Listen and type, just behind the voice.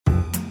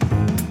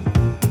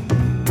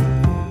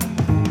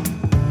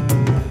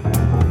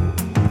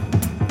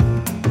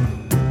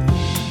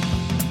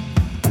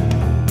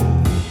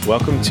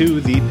Welcome to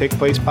the Pick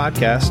Place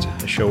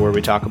Podcast, a show where we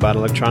talk about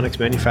electronics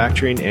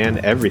manufacturing and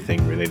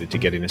everything related to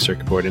getting a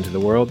circuit board into the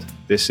world.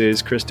 This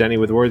is Chris Denny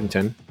with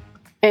Worthington.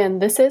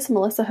 And this is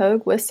Melissa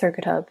Hogue with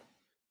Circuit Hub.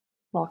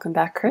 Welcome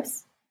back,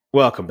 Chris.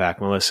 Welcome back,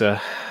 Melissa.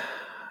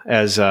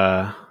 As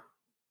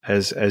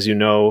you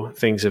know,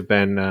 things have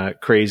been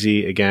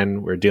crazy.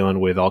 Again, we're dealing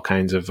with all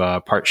kinds of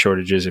part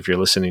shortages. If you're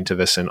listening to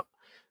this, and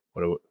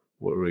what are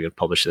we going to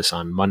publish this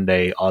on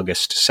Monday,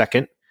 August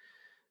 2nd?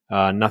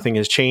 Nothing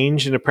has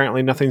changed, and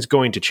apparently nothing's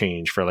going to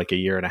change for like a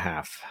year and a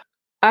half.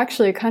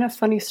 Actually, a kind of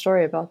funny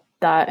story about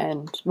that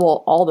and,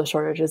 well, all the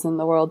shortages in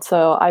the world.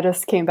 So I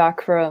just came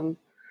back from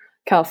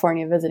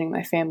California visiting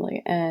my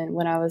family. And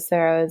when I was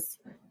there, I was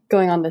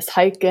going on this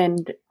hike,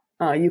 and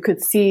you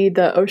could see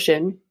the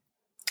ocean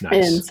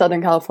in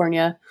Southern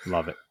California.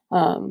 Love it.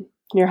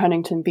 Near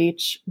Huntington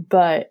Beach.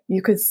 But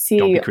you could see...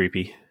 Don't be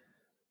creepy.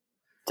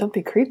 Don't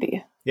be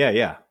creepy.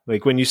 Yeah.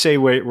 Like when you say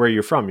where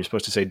you're from, you're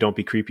supposed to say, don't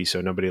be creepy, so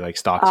nobody like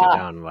stalks you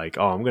down like,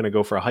 oh, I'm going to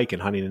go for a hike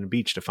in Huntington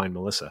Beach to find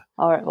Melissa.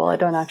 All right. Well, I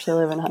don't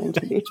actually live in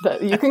Huntington Beach,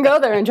 but you can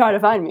go there and try to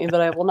find me, but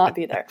I will not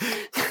be there.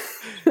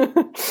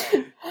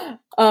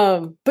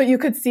 But you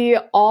could see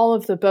all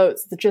of the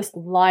boats that just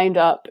lined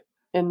up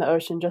in the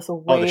ocean, just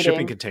waiting. Oh, the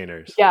shipping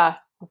containers. Yeah.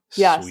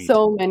 Sweet.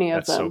 So many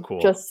of That's them so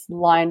cool. just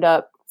lined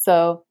up.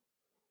 So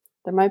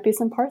there might be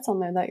some parts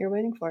on there that you're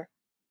waiting for.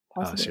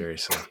 Possibly. Oh,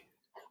 seriously.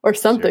 Or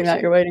something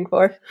that you're waiting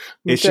for.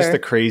 It's just the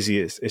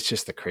craziest. It's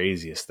just the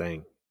craziest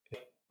thing.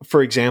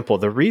 For example,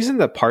 the reason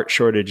the part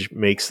shortage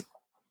makes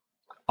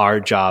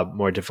our job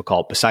more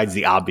difficult, besides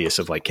the obvious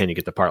of like, can you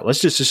get the part? Let's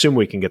just assume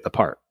we can get the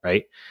part,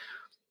 right?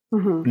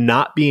 Mm-hmm.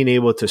 Not being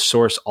able to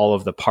source all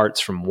of the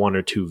parts from one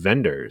or two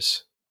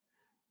vendors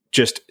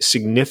just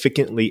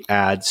significantly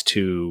adds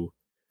to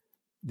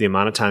the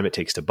amount of time it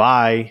takes to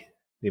buy,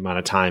 the amount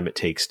of time it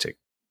takes to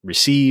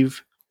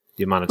receive,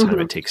 the amount of time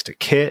it takes to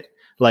kit.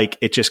 Like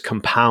it just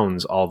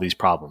compounds all these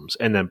problems.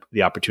 And then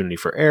the opportunity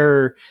for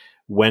error.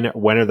 When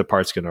are the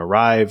parts going to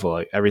arrive? Well,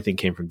 like everything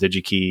came from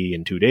DigiKey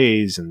in 2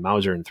 days and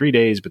Mouser in 3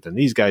 days, but then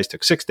these guys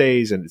took 6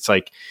 days. And it's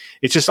like,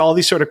 it's just all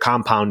these sort of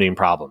compounding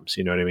problems.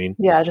 You know what I mean?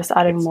 Yeah. Just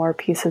adding more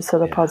pieces to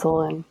the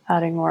puzzle and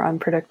adding more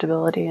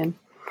unpredictability. And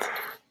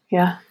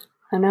yeah,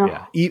 I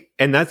know. Yeah.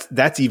 And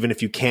that's even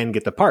if you can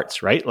get the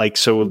parts, right? Like,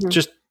 so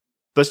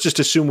let's just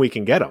assume we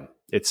can get them.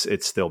 It's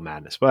still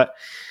madness, but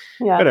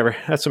whatever.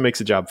 That's what makes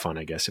the job fun,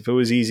 I guess. If it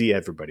was easy,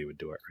 everybody would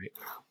do it, right?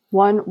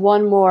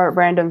 One more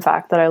random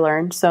fact that I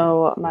learned.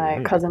 So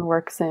my cousin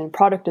works in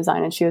product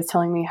design, and she was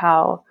telling me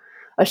how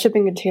a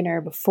shipping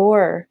container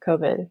before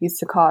COVID used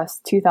to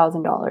cost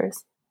 $2,000.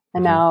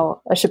 And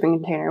now a shipping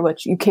container,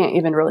 which you can't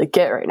even really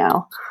get right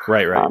now.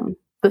 Right.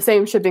 The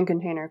same shipping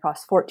container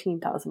costs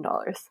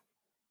 $14,000.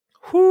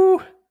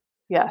 Whoo!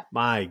 Yeah.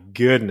 My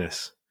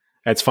goodness.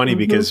 That's funny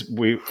because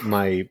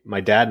my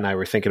dad and I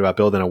were thinking about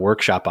building a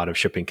workshop out of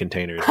shipping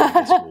containers.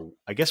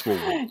 I guess we'll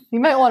wait. You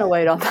might want to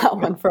wait on that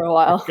one for a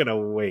while. We're going to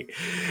wait.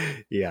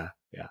 Yeah.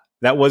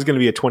 That was going to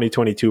be a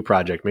 2022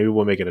 project. Maybe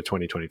we'll make it a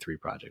 2023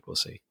 project. We'll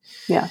see.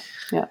 Yeah.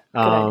 Good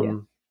idea.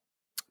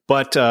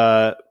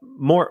 But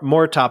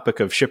more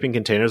topic of shipping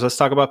containers. Let's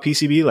talk about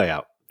PCB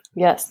layout.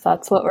 Yes,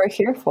 that's what we're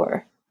here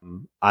for.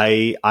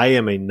 I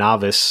am a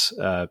novice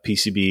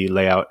PCB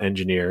layout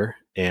engineer,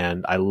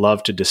 and I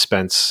love to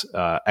dispense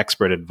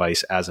expert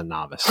advice as a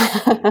novice.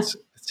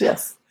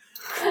 Yes.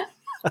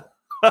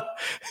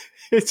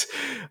 It's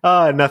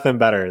nothing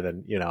better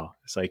than,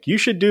 it's like, you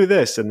should do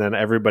this. And then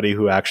everybody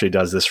who actually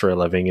does this for a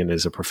living and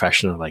is a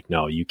professional, like,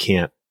 no, you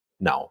can't.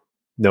 No,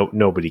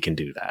 nobody can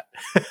do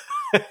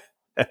that.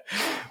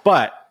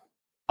 But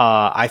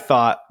I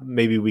thought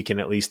maybe we can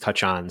at least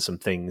touch on some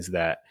things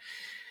that,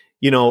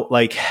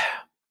 like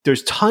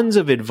there's tons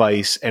of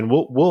advice, and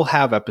we'll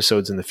have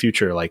episodes in the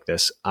future like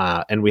this.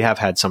 And we have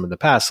had some in the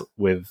past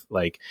with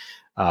like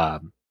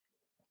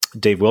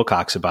Dave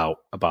Wilcox about,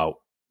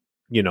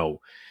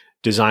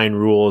 design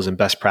rules and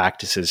best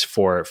practices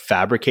for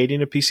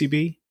fabricating a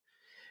PCB,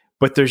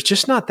 but there's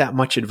just not that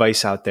much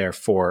advice out there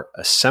for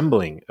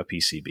assembling a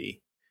PCB,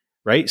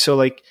 right? So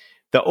like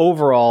the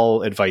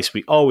overall advice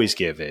we always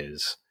give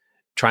is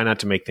try not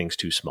to make things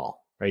too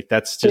small, right?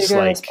 That's just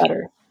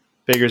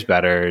bigger's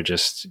better.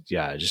 Just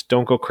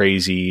don't go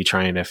crazy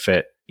trying to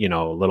fit,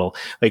 little,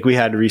 like we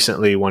had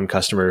recently one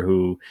customer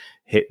who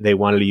they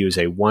wanted to use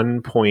a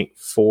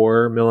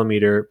 1.4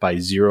 millimeter by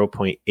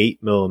 0.8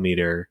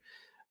 millimeter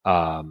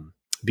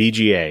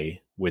BGA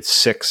with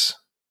 6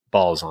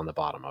 balls on the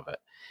bottom of it.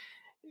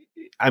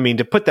 I mean,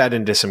 to put that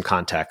into some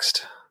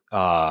context,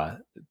 that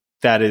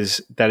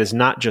is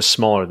not just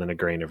smaller than a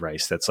grain of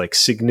rice. That's like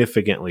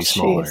significantly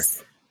smaller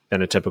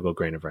than a typical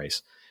grain of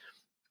rice,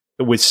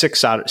 with 6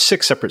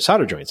 separate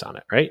solder joints on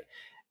it, right?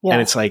 Yeah.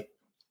 And it's like,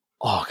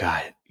 oh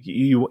God,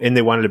 and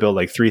they wanted to build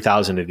like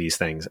 3,000 of these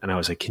things. And I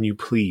was like, can you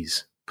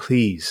please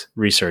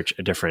research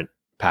a different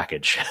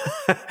package?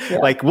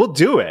 Like we'll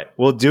do it,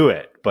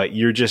 but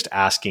you're just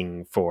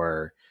asking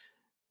for,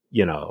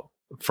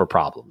 for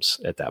problems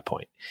at that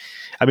point.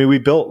 I mean, we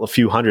built a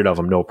few hundred of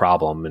them, no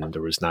problem. And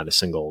there was not a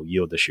single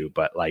yield issue,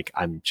 but like,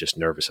 I'm just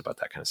nervous about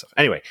that kind of stuff.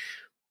 Anyway,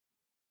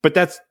 but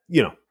that's,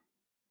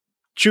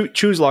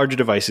 choose larger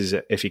devices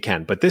if you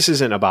can. But this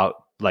isn't about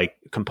like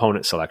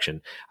component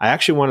selection. I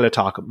actually wanted to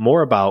talk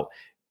more about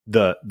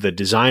the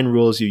design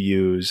rules you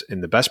use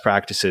and the best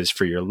practices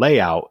for your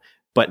layout,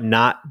 but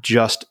not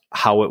just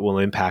how it will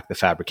impact the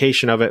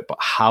fabrication of it, but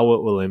how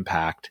it will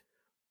impact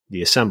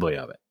the assembly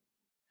of it.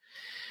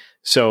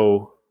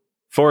 So,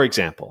 for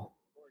example,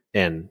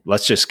 and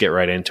let's just get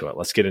right into it.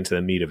 Let's get into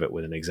the meat of it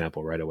with an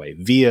example right away.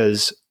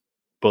 VIAs,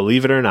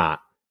 believe it or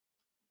not,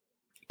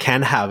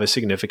 can have a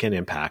significant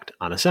impact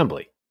on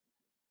assembly.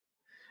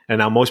 And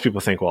now most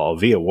people think, well,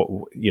 VIA,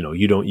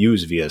 you don't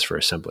use VIAs for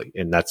assembly.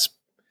 And that's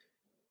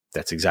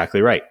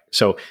exactly right.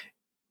 So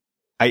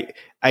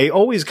I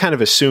always kind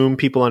of assume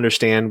people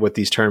understand what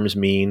these terms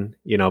mean,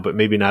 but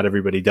maybe not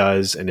everybody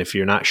does. And if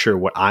you're not sure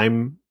what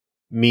I'm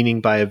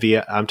meaning by a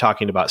VIA, I'm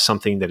talking about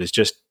something that is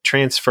just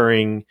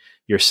transferring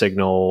your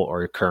signal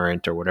or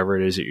current or whatever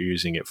it is that you're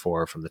using it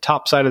for from the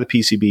top side of the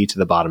PCB to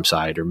the bottom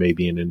side, or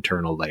maybe an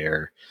internal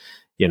layer,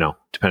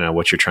 depending on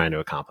what you're trying to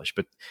accomplish.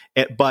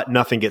 But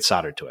nothing gets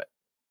soldered to it.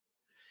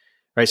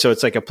 Right. So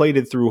it's like a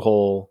plated through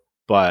hole,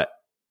 but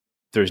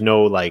there's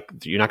no,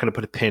 you're not going to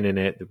put a pin in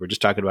it. We're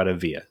just talking about a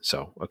VIA.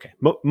 So, okay.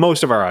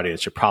 Most of our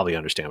audience should probably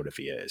understand what a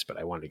VIA is, but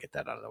I wanted to get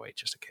that out of the way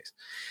just in case.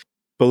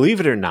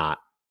 Believe it or not,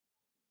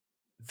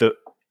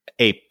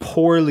 a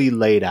poorly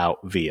laid out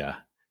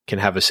VIA can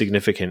have a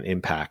significant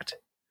impact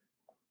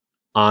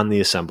on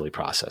the assembly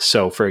process.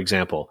 So, for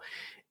example,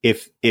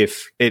 if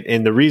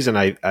the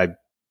reason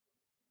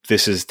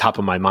this is top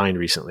of my mind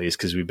recently is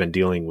because we've been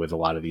dealing with a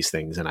lot of these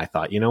things, and I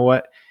thought, you know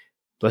what?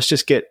 Let's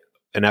just get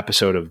an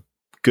episode of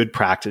good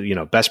practice,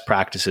 best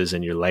practices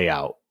in your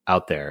layout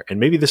out there. And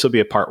maybe this will be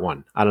a part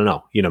 1. I don't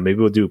know. Maybe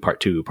we'll do part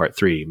 2, part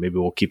 3. Maybe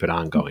we'll keep it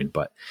ongoing.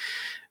 But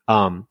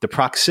the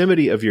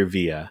proximity of your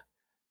VIA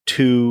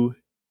to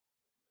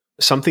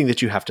something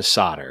that you have to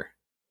solder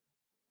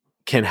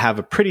can have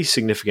a pretty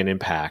significant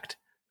impact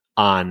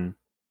on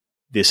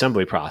the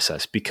assembly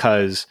process.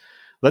 Because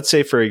let's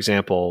say, for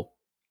example,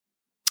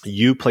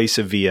 you place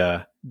a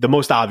VIA, the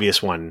most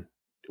obvious one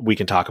we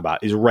can talk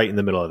about is right in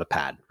the middle of the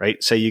pad,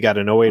 right? Say you got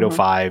an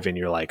 0805 and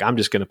you're like, I'm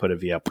just going to put a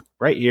VIA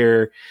right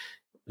here,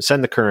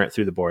 send the current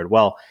through the board.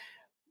 Well,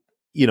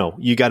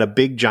 you got a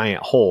big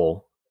giant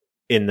hole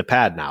in the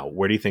pad now.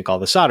 Where do you think all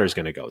the solder is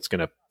going to go? It's going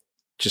to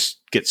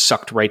just get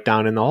sucked right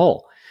down in the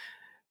hole.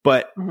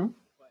 But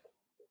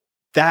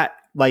that,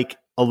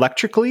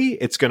 electrically,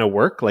 it's going to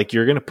work.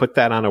 You're going to put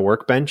that on a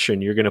workbench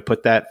and you're going to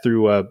put that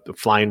through a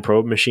flying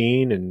probe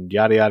machine and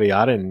yada, yada,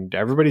 yada. And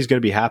everybody's going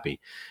to be happy.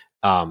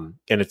 And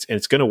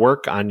it's going to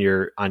work on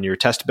your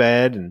test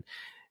bed.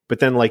 But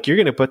then you're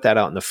going to put that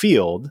out in the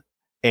field.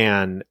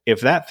 And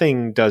if that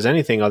thing does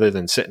anything other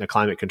than sit in a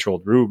climate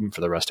controlled room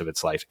for the rest of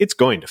its life, it's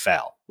going to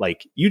fail.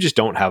 You just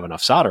don't have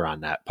enough solder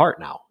on that part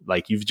now.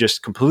 You've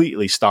just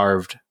completely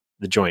starved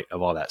the joint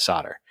of all that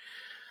solder.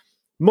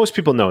 Most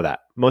people know that.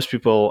 Most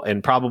people,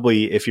 and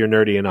probably if you're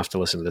nerdy enough to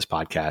listen to this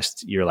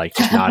podcast, you're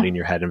just nodding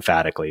your head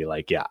emphatically.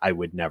 Yeah, I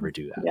would never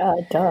do that. Yeah,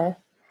 duh.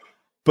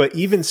 But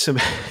even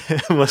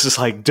Melissa's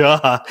like,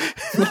 duh.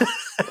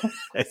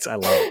 I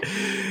love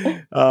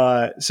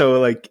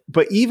it.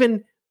 But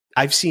even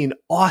I've seen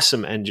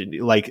awesome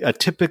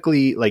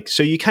typically,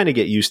 so you kind of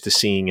get used to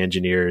seeing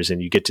engineers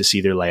and you get to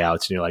see their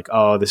layouts and you're like,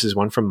 oh, this is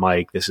one from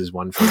Mike. This is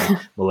one from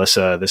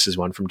Melissa. This is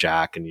one from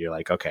Jack. And you're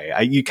like, okay,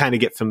 you kind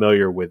of get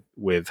familiar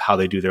with how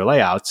they do their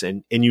layouts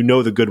and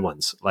the good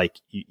ones.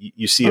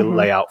 You see a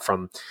layout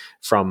from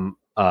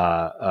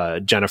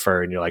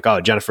Jennifer and you're like, oh,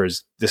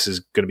 this is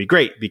going to be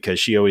great because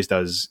she always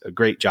does a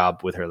great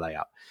job with her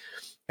layout.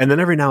 And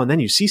then every now and then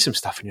you see some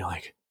stuff and you're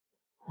like,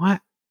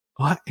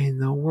 what in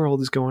the world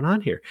is going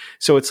on here?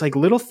 So it's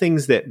little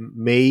things that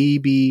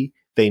maybe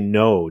they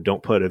know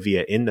don't put a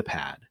VIA in the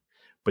pad,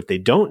 but they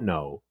don't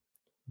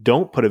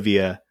put a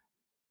VIA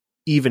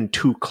even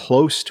too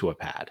close to a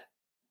pad.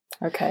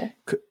 Okay.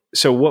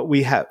 So what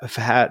we have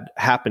had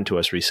happen to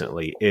us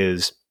recently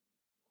is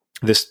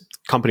this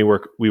company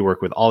we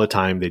work with all the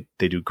time.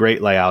 They do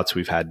great layouts.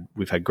 We've had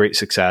great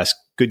success,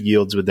 good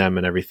yields with them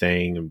and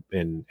everything,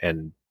 and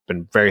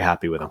been very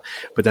happy with them.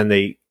 But then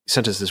they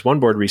sent us this one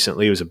board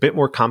recently. It was a bit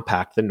more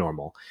compact than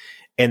normal,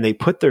 and they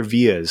put their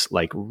VIAs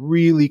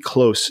really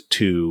close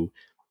to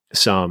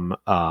some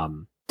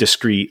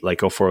discrete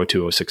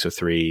 0402,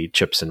 0603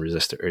 chips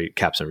and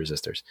caps and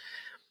resistors.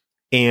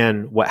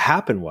 And what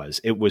happened was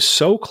it was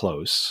so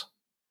close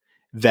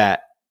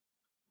that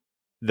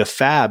the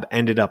fab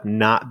ended up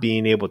not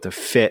being able to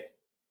fit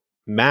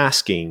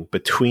masking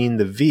between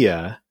the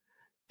VIA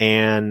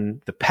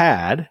and the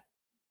pad.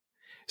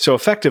 So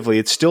effectively,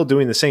 it's still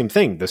doing the same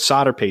thing. The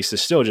solder paste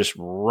is still just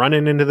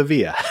running into the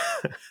VIA.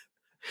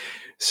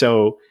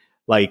 So,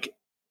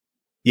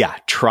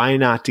 try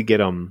not to get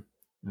them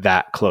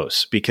that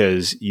close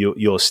because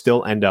you'll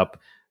still end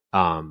up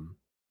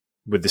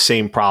with the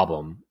same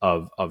problem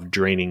of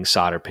draining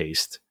solder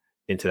paste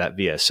into that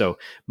VIA. So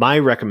my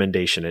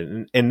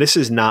recommendation, and this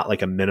is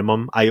not a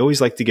minimum. I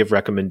always like to give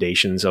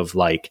recommendations of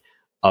what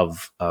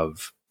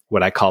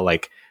I call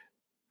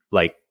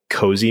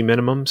cozy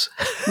minimums.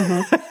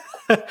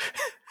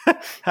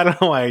 I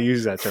don't know why I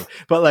use that term,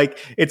 but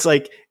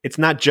it's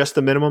not just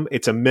the minimum.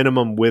 It's a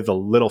minimum with a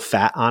little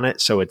fat on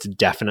it. So it's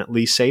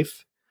definitely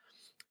safe.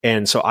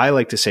 And so I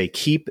like to say,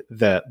 keep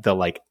the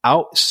like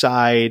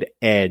outside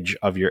edge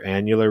of your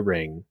annular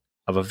ring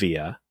of a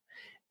via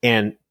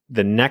and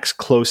the next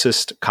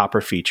closest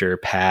copper feature,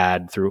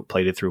 pad,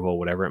 plated through hole,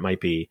 whatever it might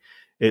be,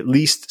 at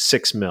least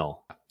 6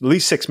 mil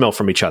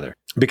from each other.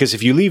 Because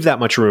if you leave that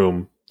much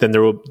room, then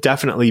there will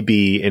definitely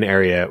be an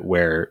area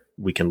where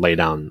we can lay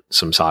down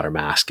some solder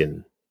mask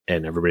and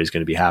everybody's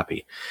going to be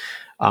happy.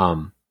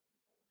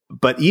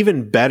 But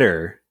even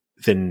better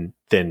than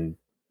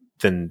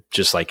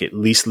just like at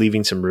least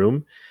leaving some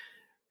room,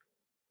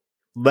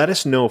 let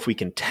us know if we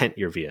can tent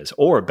your vias,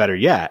 or better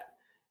yet,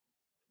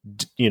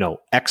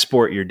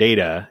 export your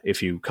data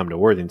if you come to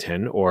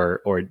Worthington,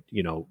 or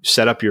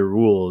set up your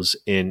rules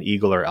in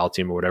Eagle or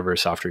Altium or whatever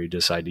software you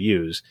decide to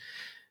use,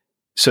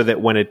 so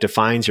that when it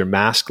defines your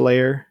mask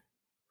layer,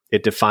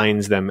 it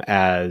defines them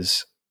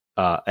as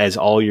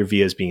all your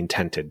vias being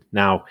tented.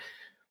 Now,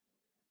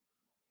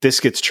 this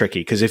gets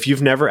tricky because if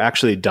you've never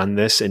actually done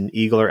this in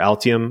Eagle or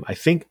Altium, I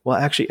think, well,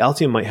 actually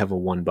Altium might have a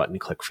one button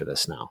click for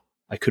this now.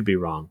 I could be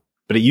wrong,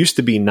 but it used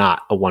to be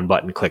not a one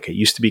button click. It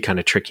used to be kind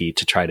of tricky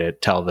to try to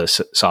tell the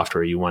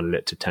software you wanted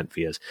it to tent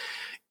vias.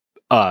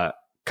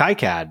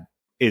 KiCad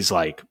is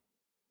like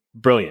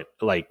brilliant.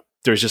 Like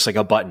there's just like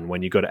a button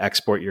when you go to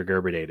export your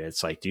Gerber data.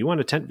 It's like, do you want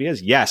to tent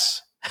vias?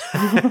 Yes.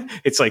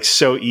 It's like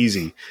so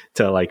easy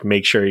to like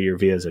make sure your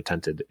vias are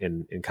tented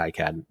in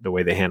KiCad. The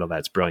way they handle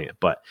that's brilliant.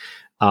 But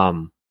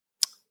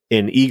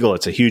in Eagle,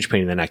 it's a huge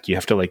pain in the neck. You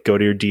have to like go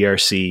to your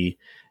DRC,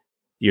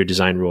 your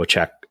design rule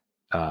check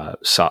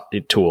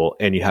tool,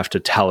 and you have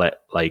to tell it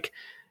like,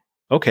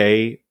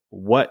 okay,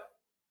 what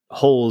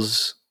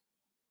holes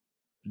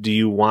do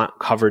you want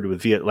covered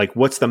with via? Like,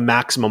 what's the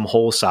maximum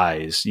hole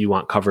size you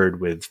want covered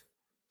with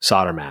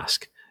solder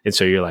mask? And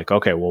so you're like,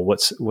 okay, well,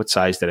 what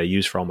size did I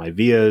use for all my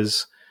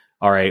vias?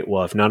 All right,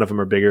 well, if none of them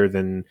are bigger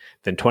than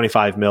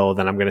 25 mil,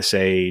 then I'm going to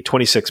say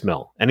 26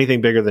 mil. Anything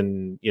bigger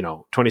than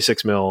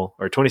 26 mil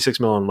or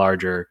 26 mil and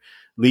larger,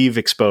 leave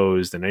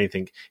exposed and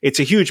anything. It's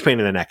a huge pain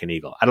in the neck in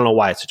Eagle. I don't know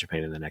why it's such a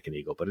pain in the neck in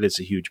Eagle, but it is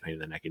a huge pain in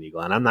the neck in Eagle.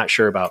 And I'm not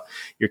sure about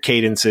your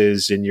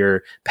cadences and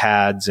your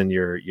pads and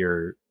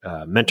your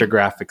Mentor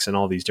graphics and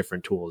all these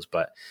different tools.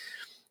 But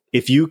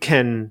if you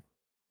can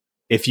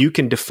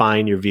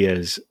define your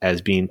vias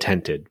as being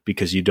tented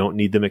because you don't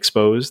need them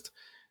exposed,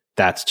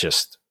 that's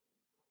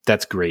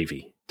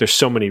gravy. There's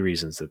so many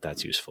reasons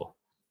that's useful.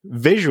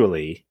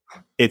 Visually,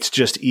 it's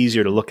just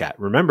easier to look at.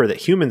 Remember that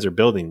humans are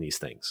building these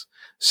things.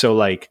 So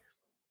like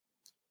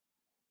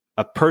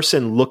a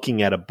person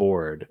looking at a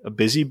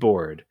busy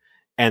board,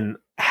 and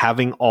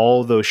having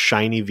all those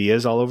shiny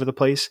vias all over the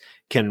place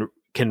can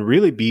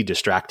really be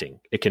distracting.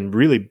 It can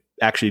really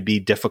actually be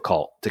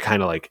difficult to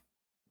kind of like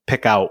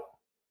pick out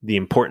the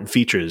important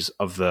features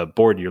of the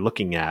board you're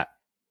looking at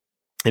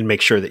and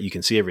make sure that you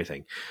can see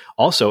everything.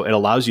 Also, it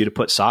allows you to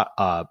put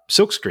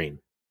silkscreen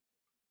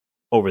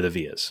over the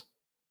vias,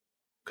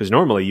 because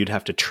normally you'd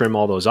have to trim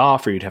all those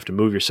off, or you'd have to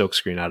move your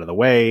silkscreen out of the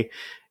way.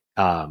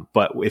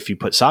 But if you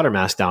put solder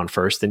mask down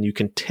first, then you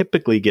can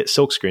typically get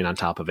silkscreen on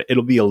top of it.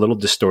 It'll be a little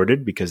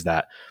distorted because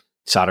that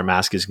solder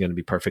mask is going to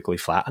be perfectly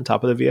flat on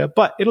top of the via,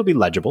 but it'll be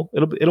legible.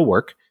 It'll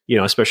work,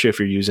 especially if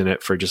you're using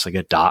it for just like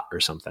a dot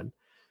or something.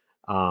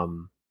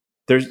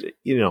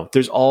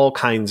 There's all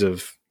kinds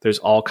of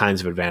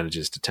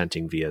advantages to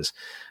tenting vias.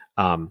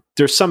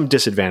 There's some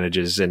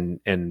disadvantages, and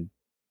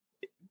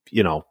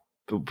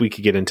we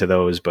could get into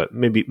those, but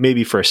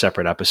maybe for a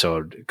separate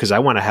episode, because I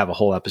want to have a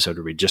whole episode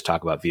where we just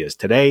talk about vias.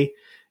 Today,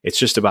 it's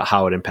just about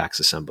how it impacts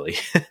assembly.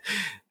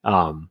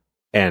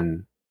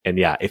 And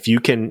yeah, if you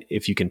can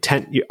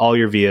tent all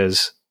your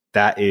vias,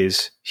 that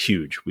is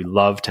huge. We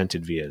love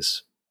tented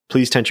vias.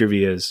 Please tent your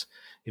vias.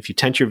 If you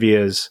tent your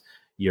vias,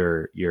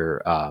 your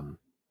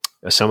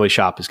assembly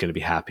shop is going to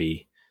be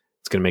happy.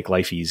 It's going to make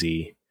life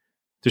easy.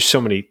 There's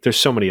so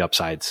many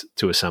upsides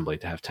to assembly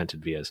to have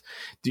tented vias.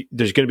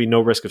 There's going to be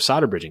no risk of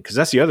solder bridging, because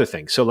that's the other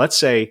thing. So let's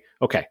say,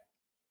 okay,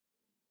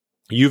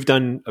 you've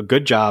done a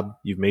good job.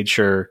 You've made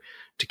sure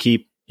to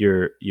keep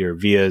your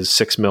vias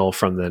 6 mil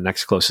from the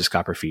next closest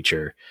copper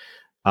feature.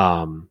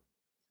 But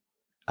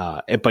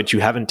you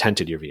haven't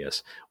tented your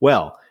vias.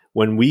 Well,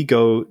 when we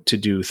go to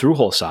do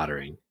through-hole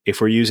soldering,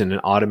 if we're using an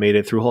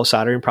automated through-hole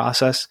soldering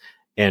process,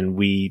 and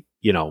we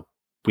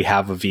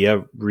have a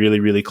via really,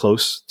 really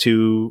close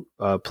to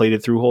a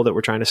plated through hole that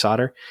we're trying to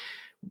solder,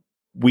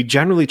 we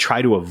generally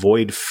try to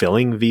avoid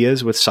filling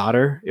vias with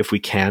solder if we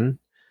can.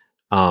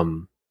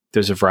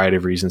 There's a variety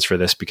of reasons for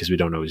this, because we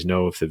don't always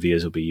know if the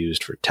vias will be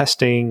used for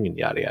testing and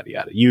yada, yada,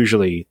 yada.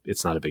 Usually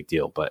it's not a big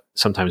deal, but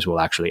sometimes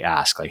we'll actually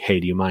ask like, hey,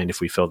 do you mind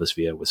if we fill this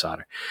via with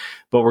solder?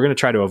 But we're going to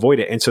try to avoid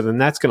it. And so then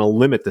that's going to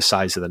limit the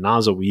size of the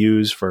nozzle we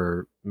use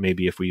for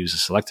maybe if we use a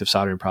selective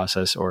soldering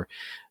process, or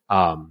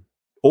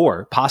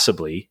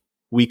possibly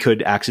we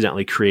could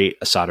accidentally create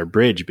a solder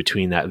bridge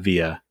between that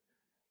via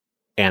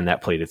and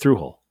that plated through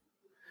hole.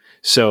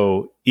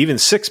 So even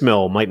 6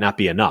 mil might not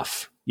be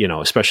enough.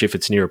 especially if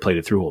it's near a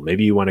plated through hole,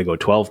 maybe you want to go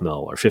 12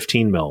 mil or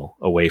 15 mil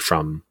away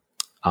from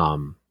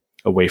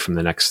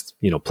the next,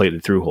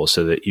 plated through hole,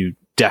 so that you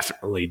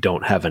definitely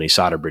don't have any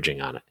solder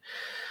bridging on it.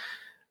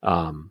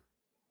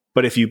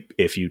 But if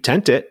you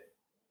tent it,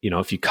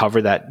 if you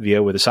cover that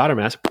via with a solder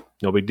mask,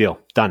 no big deal.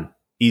 Done.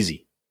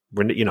 Easy.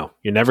 You're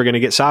never going to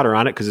get solder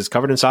on it because it's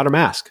covered in solder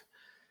mask.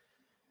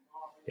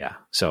 Yeah.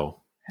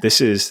 So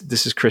this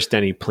is Chris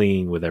Denny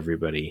pleading with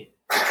everybody.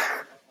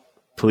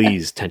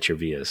 Please tent your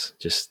vias.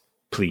 Just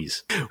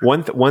please.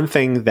 One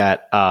thing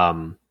that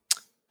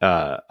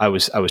I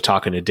was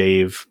talking to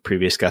Dave,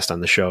 previous guest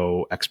on the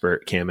show,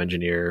 expert cam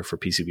engineer for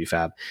PCB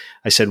Fab.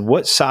 I said,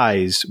 what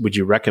size would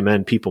you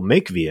recommend people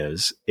make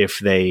vias if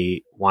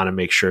they want to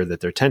make sure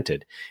that they're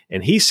tented?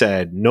 And he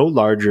said no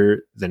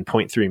larger than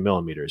 0.3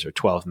 millimeters or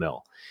 12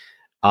 mil.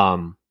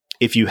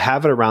 If you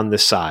have it around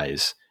this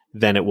size,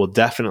 then it will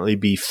definitely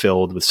be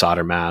filled with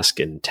solder mask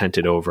and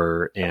tented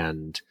over,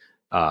 and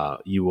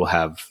you will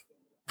have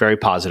very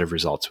positive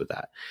results with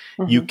that.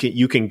 Mm-hmm.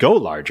 You can go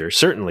larger.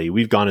 Certainly,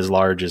 we've gone as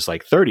large as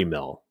like 30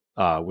 mil,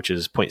 which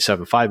is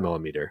 0.75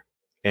 millimeter,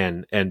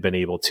 and been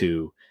able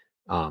to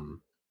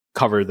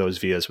cover those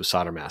vias with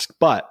solder mask.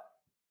 But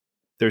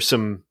there's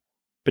some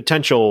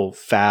potential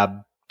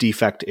fab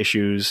defect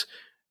issues,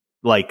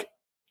 like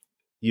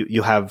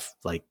you'll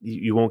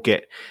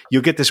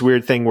get this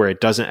weird thing where it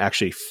doesn't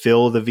actually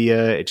fill the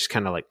via; it just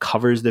kind of like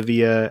covers the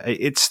via.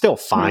 It's still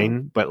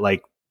fine, but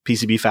like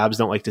PCB fabs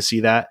don't like to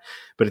see that.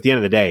 But at the end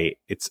of the day,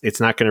 it's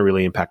not going to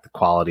really impact the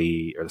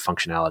quality or the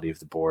functionality of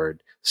the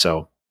board.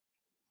 So,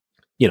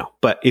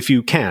 but if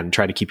you can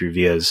try to keep your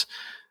vias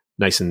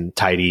nice and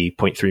tidy,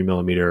 0.3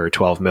 millimeter or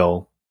 12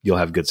 mil, you'll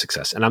have good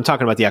success. And I'm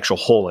talking about the actual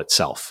hole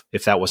itself,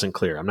 if that wasn't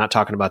clear. I'm not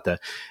talking about the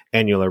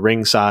annular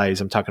ring size.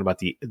 I'm talking about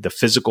the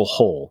physical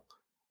hole.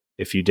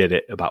 If you did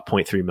it about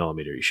 0.3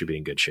 millimeter, you should be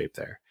in good shape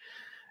there.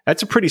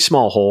 That's a pretty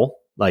small hole.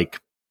 Like,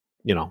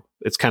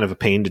 it's kind of a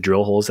pain to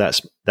drill holes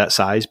that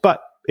size,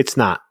 but it's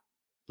not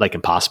like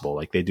impossible.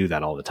 Like they do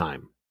that all the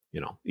time,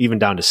 even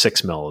down to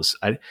 6 mils.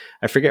 I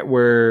forget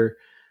where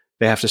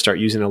they have to start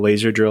using a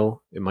laser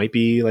drill. It might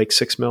be like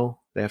 6 mil.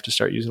 They have to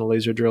start using a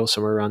laser drill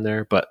somewhere around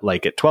there. But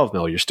like at 12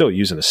 mil, you're still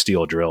using a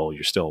steel drill.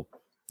 You're still,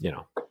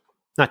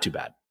 not too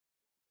bad.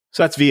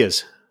 So that's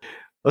vias.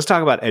 Let's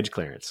talk about edge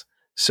clearance.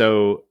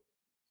 So,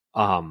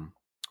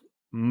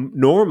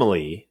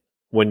 normally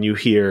when you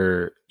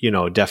hear,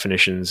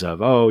 definitions of,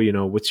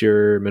 what's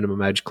your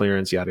minimum edge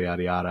clearance, yada,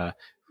 yada, yada.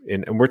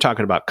 And we're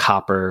talking about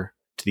copper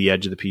to the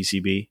edge of the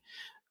PCB.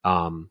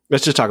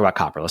 Let's just talk about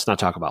copper. Let's not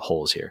talk about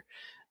holes here.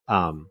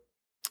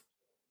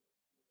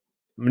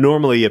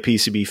 Normally a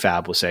PCB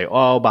fab will say,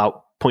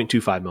 about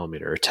 0.25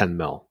 millimeter or 10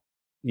 mil,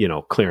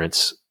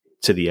 clearance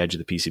to the edge of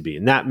the PCB.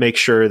 And that makes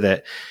sure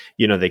that,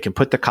 they can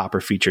put the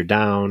copper feature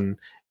down,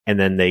 and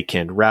then they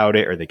can route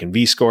it or they can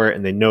V-score it,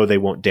 and they know they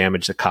won't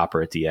damage the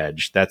copper at the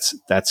edge. That's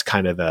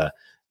kind of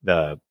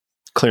the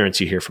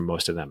clearance you hear from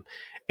most of them.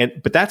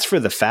 But that's for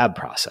the fab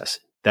process.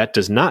 That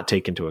does not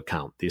take into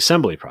account the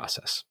assembly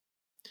process.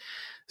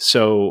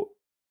 So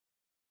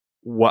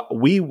what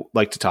we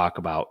like to talk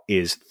about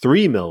is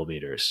 3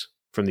 millimeters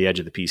from the edge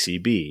of the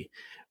PCB,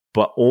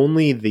 but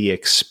only the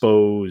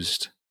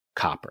exposed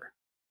copper,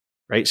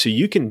 right? So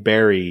you can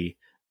bury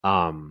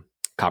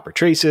copper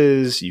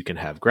traces, you can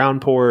have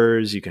ground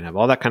pores, you can have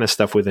all that kind of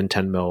stuff within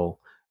 10 mil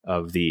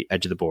of the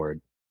edge of the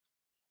board,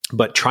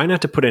 but try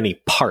not to put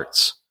any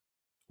parts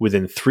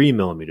within 3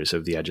 millimeters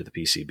of the edge of the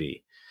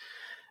PCB.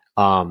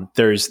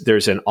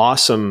 There's an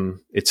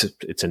awesome,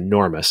 it's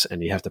enormous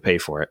and you have to pay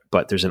for it,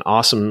 but there's an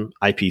awesome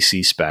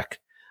IPC spec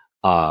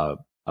called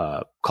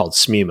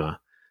SMEMA.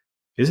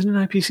 Is it an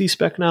IPC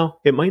spec now?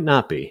 It might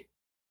not be.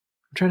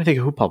 I'm trying to think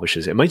of who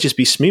publishes it. It might just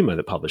be SMEMA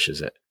that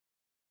publishes it.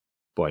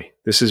 Boy,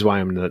 this is why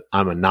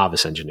I'm a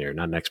novice engineer,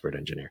 not an expert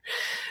engineer.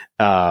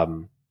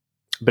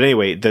 But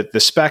anyway, the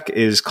spec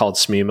is called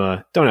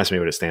SMEMA. Don't ask me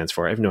what it stands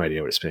for. I have no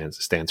idea what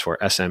it stands for.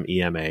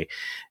 SMEMA.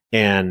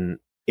 And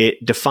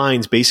it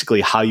defines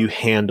basically how you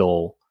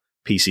handle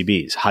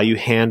PCBs, how you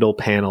handle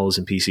panels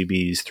and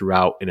PCBs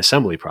throughout an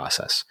assembly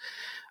process.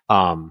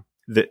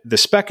 The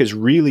spec is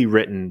really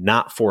written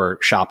not for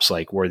shops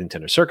like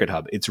Worthington or Circuit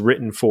Hub. It's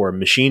written for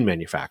machine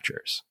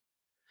manufacturers.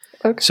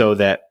 Okay.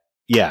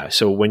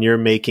 So when you're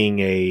making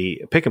a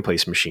pick and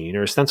place machine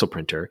or a stencil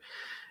printer,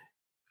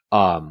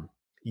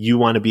 you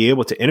want to be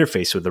able to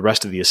interface with the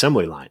rest of the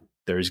assembly line.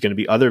 There's going to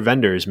be other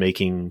vendors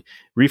making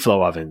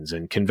reflow ovens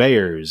and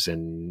conveyors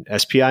and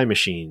SPI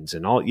machines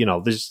and all,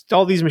 there's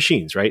all these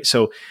machines, right?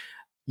 So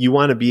you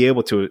want to be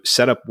able to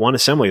set up one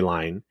assembly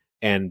line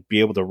and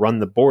be able to run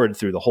the board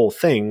through the whole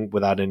thing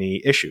without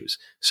any issues.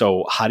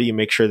 So how do you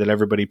make sure that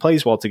everybody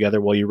plays well together?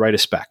 Well, you write a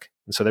spec.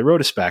 And so they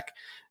wrote a spec,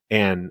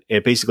 and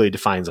it basically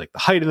defines like the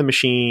height of the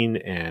machine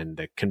and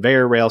the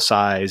conveyor rail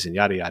size and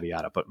yada, yada,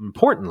 yada. But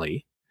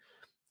importantly,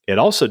 it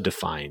also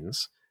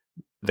defines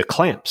the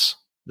clamps,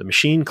 the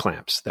machine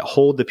clamps that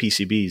hold the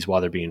PCBs while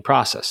they're being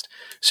processed.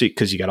 So,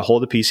 because you got to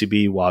hold the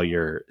PCB while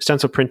you're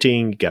stencil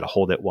printing, you got to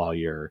hold it while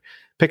you're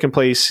pick and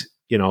place,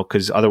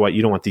 because otherwise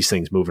you don't want these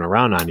things moving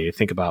around on you.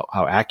 Think about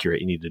how accurate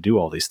you need to do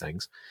all these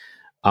things.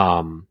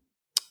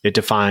 It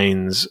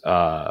defines,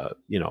 the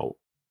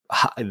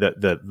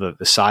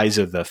size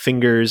of the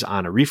fingers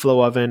on a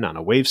reflow oven, on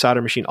a wave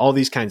solder machine, all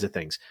these kinds of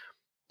things.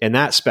 And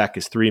that spec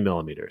is 3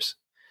 millimeters.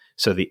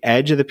 So the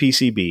edge of the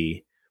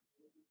PCB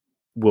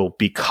will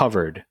be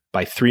covered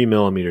by 3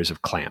 millimeters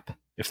of clamp,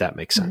 if that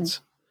makes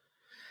sense.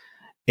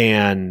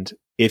 And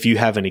if you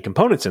have any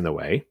components in the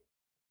way,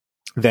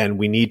 then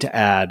we need to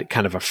add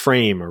kind of a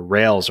frame or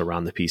rails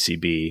around the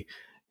PCB,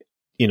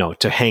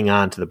 to hang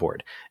on to the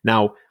board.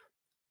 Now,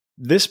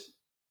 this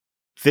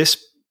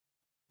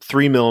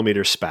 3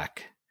 millimeter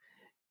spec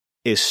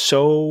it's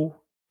so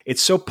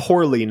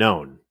poorly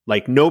known.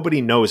 Like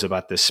nobody knows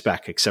about this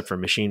spec except for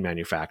machine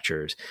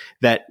manufacturers,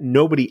 that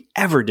nobody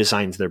ever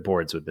designs their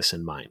boards with this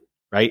in mind,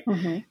 right?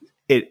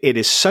 It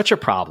is such a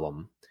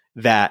problem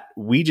that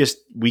we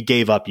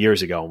gave up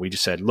years ago, and we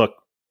just said, look,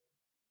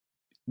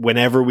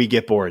 whenever we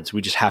get boards,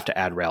 we just have to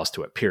add rails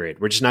to it, period.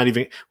 We're not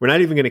even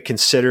going to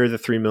consider the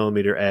 3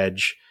 millimeter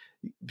edge.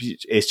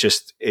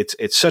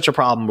 It's such a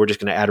problem. We're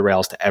just going to add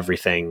rails to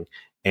everything,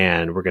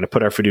 and we're going to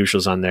put our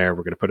fiducials on there.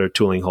 We're going to put our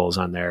tooling holes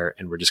on there,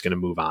 and we're just going to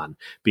move on,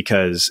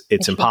 because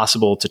it's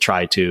impossible to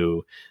try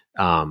to,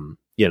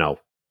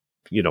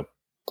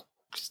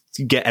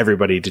 get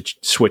everybody to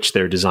switch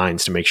their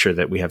designs to make sure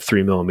that we have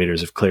 3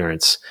 millimeters of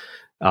clearance,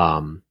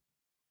 to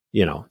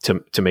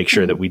make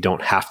sure that we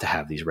don't have to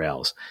have these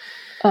rails.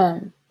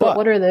 But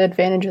what are the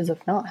advantages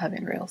of not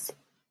having rails?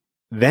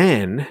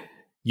 Then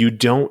you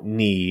don't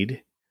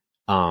need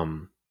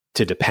to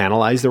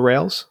depanelize the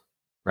rails,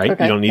 right?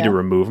 Okay, you don't need to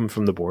remove them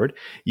from the board.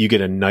 You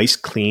get a nice,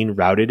 clean,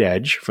 routed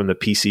edge from the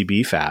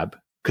PCB fab,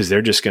 because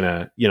they're just going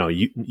to,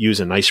 use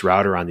a nice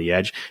router on the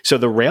edge. So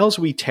the rails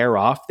we tear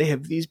off, they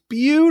have these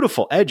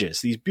beautiful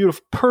edges, these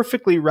beautiful,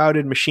 perfectly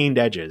routed, machined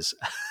edges.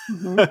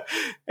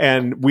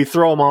 And we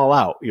throw them all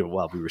out. We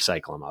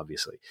recycle them,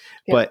 obviously.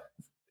 But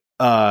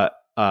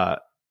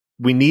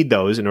we need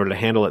those in order to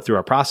handle it through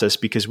our process,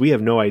 because we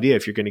have no idea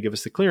if you're going to give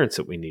us the clearance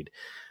that we need.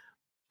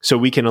 So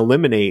we can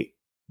eliminate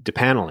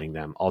depaneling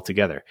them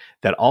altogether.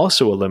 That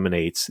also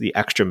eliminates the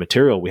extra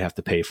material we have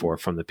to pay for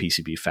from the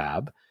PCB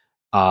fab.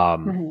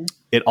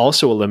 It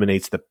also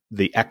eliminates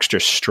the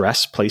extra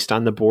stress placed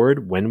on the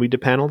board when we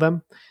depanel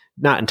them.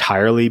 Not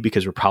entirely,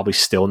 because we're probably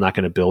still not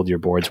going to build your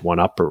boards 1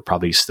 up, or we're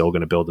probably still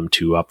going to build them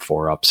 2 up,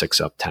 4 up,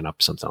 6 up, 10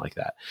 up, something like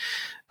that.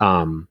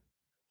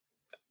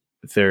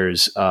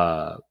 There's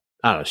I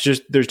don't know,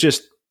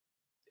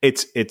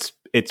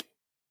 it's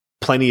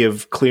plenty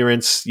of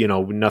clearance,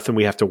 nothing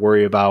we have to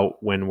worry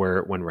about when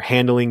we're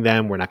handling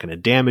them. We're not going to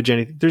damage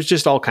anything. There's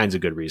just all kinds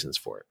of good reasons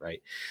for it,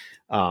 right?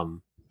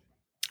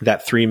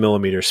 That 3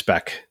 millimeter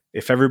spec,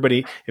 if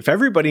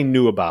everybody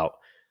knew about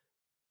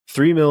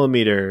 3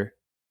 millimeter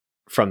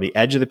from the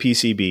edge of the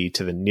PCB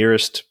to the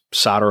nearest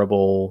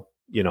solderable,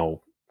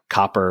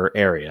 copper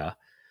area,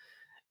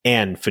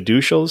 and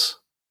fiducials,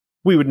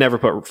 we would never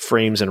put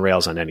frames and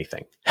rails on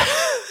anything.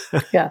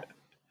 Yeah.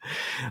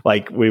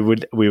 Like we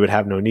would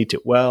have no need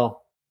to.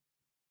 Well,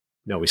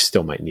 no, we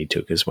still might need to,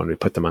 because when we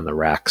put them on the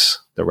racks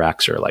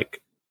are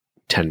like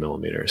 10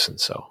 millimeters.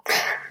 And so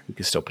we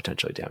could still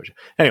potentially damage it.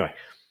 Anyway,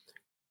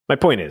 my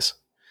point is,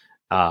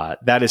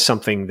 that is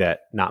something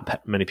that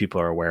not many people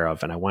are aware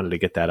of. And I wanted to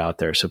get that out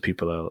there so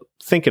people are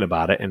thinking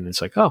about it. And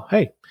it's like, oh,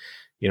 hey,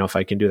 if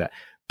I can do that.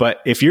 But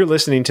if you're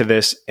listening to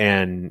this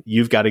and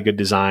you've got a good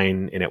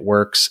design and it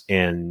works,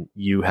 and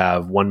you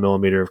have 1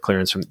 millimeter of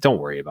clearance don't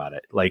worry about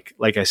it. Like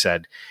I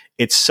said,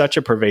 it's such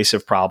a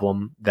pervasive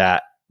problem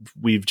that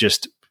we've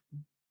just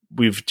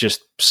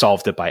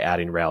solved it by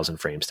adding rails and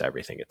frames to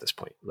everything at this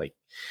point. Like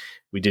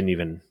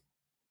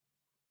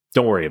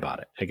don't worry about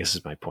it, I guess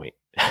is my point.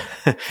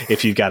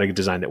 If you've got a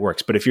design that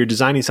works. But if you're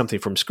designing something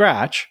from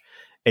scratch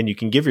and you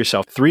can give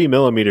yourself 3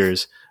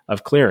 millimeters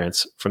of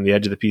clearance from the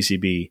edge of the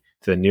PCB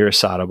to the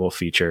nearest solderable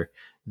feature,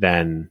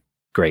 then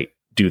great,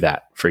 do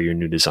that for your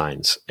new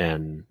designs.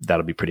 And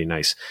that'll be pretty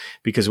nice,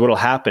 because what'll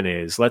happen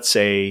is, let's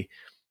say,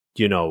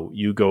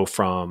 you go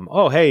from,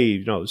 oh, hey,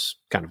 it's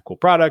kind of a cool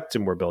product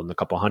and we're building a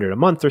couple hundred a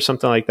month or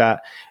something like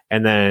that.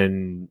 And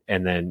then,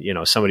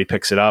 somebody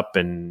picks it up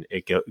and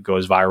it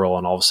goes viral,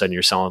 and all of a sudden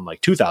you're selling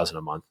like 2,000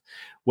 a month.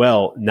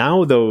 Well,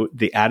 now though,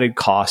 the added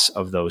costs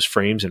of those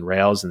frames and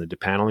rails and the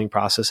depaneling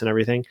process and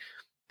everything,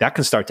 that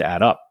can start to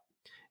add up.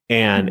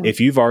 And if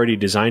you've already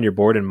designed your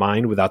board in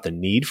mind without the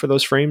need for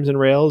those frames and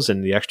rails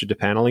and the extra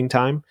depaneling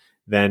time,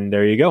 then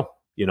there you go.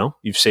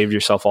 You've saved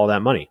yourself all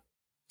that money.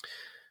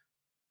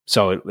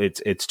 So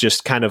it's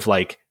just kind of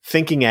like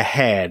thinking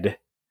ahead,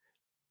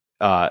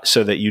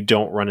 so that you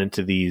don't run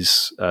into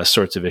these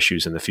sorts of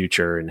issues in the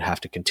future and have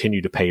to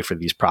continue to pay for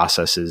these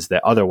processes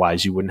that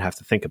otherwise you wouldn't have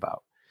to think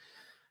about.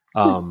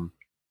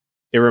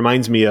 It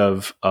reminds me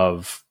of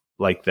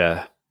like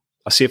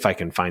I'll see if I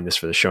can find this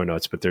for the show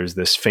notes, but there's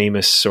this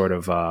famous sort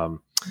of, I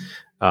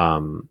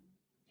don't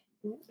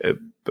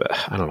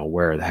know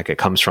where the heck it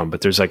comes from,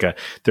 but there's like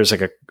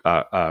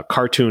a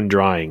cartoon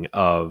drawing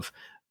of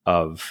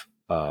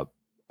an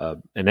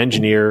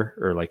engineer,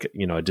 or like,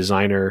 a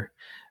designer,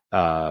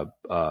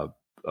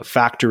 a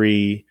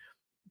factory,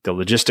 the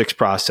logistics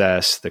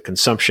process, the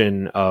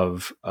consumption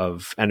of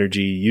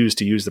energy used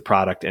to use the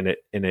product, and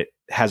it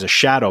has a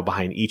shadow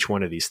behind each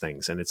one of these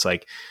things. And it's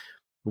like,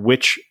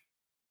 which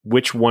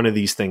one of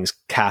these things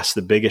casts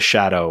the biggest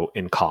shadow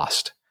in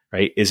cost,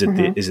 right? Is it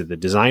the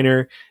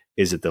designer?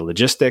 Is it the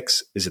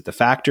logistics? Is it the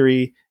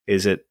factory?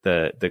 Is it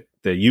the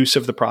use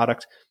of the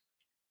product?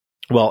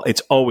 Well,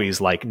 it's always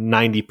like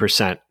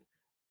 90%,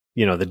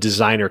 the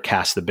designer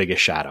casts the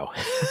biggest shadow.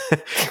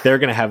 They're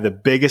going to have the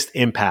biggest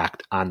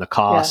impact on the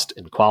cost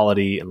and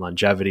quality and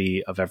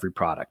longevity of every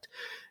product.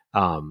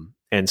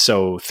 And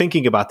so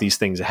thinking about these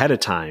things ahead of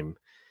time,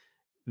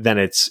 then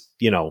it's,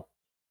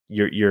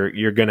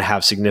 you're going to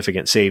have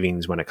significant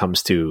savings when it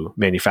comes to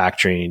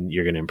manufacturing.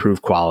 You're going to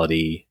improve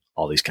quality,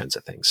 all these kinds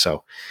of things.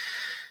 So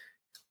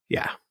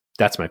yeah,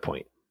 that's my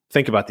point.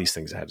 Think about these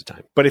things ahead of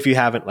time. But if you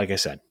haven't, like I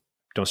said,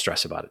 don't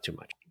stress about it too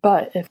much.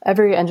 But if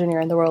every engineer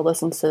in the world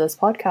listens to this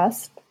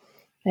podcast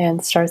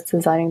and starts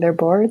designing their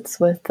boards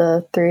with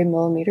the 3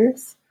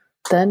 millimeters,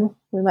 then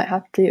we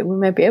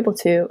might be able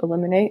to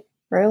eliminate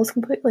rails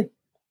completely.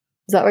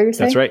 Is that what you're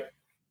saying?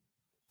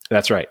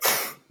 That's right.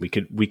 We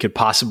could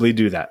possibly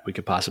do that.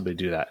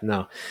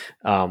 Now,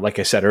 like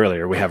I said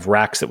earlier, we have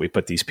racks that we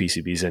put these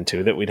PCBs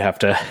into that we'd have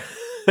to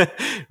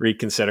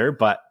reconsider,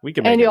 but we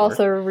can make and you it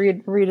also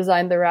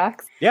redesign the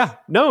racks. Yeah,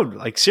 no,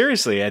 like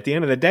seriously, at the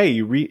end of the day,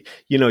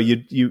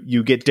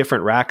 you get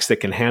different racks that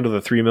can handle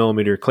the 3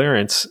 millimeter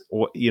clearance.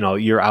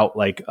 You're out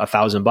like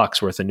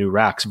 $1,000 worth of new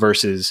racks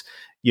versus,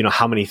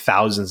 how many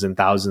thousands and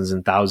thousands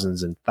and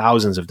thousands and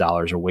thousands of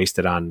dollars are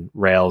wasted on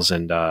rails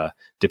and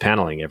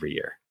depaneling every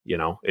year.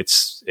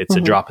 It's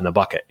a drop in the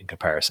bucket in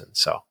comparison.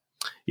 So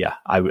yeah,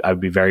 I would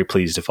be very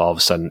pleased if all of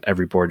a sudden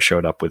every board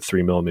showed up with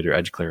 3 millimeter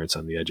edge clearance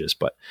on the edges.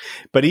 But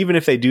even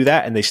if they do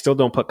that and they still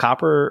don't put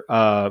copper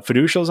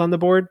fiducials on the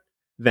board,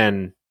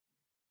 then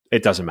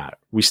it doesn't matter.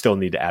 We still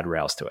need to add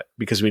rails to it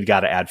because we've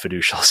got to add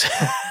fiducials.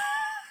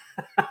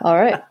 All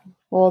right.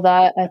 Well,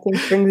 that I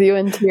think brings you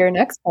into your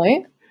next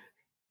point.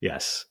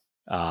 Yes.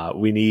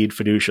 We need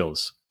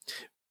fiducials.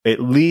 At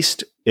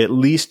least 2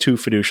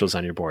 fiducials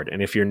on your board.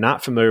 And if you're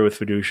not familiar with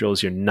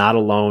fiducials, you're not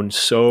alone.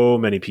 So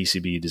many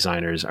PCB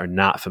designers are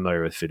not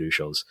familiar with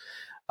fiducials.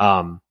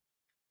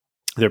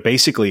 They're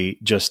basically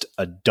just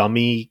a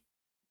dummy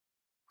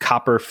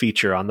copper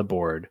feature on the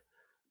board,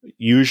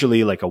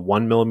 usually like a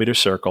 1 millimeter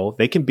circle.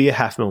 They can be a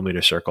 0.5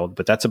 millimeter circle,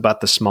 but that's about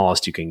the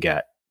smallest you can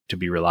get to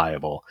be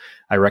reliable.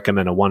 I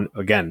recommend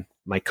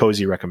my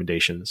cozy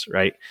recommendations,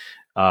 right?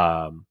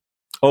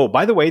 Oh,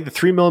 by the way, the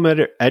 3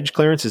 millimeter edge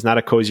clearance is not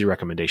a cozy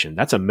recommendation.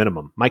 That's a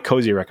minimum. My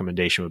cozy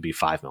recommendation would be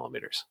 5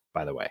 millimeters,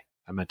 by the way.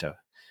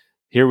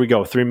 Here we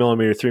go. 3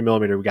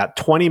 millimeter. We got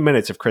 20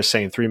 minutes of Chris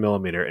saying 3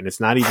 millimeter, and it's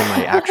not even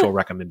my actual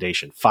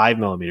recommendation. 5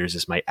 millimeters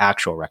is my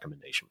actual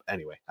recommendation.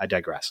 Anyway, I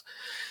digress.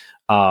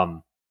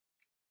 But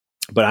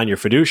on your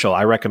fiducial,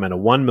 I recommend a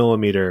 1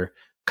 millimeter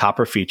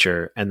copper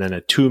feature and then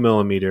a 2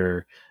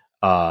 millimeter,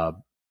 kind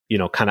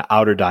of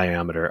outer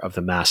diameter of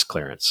the mask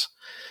clearance.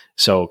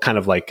 So kind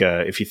of like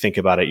if you think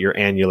about it, your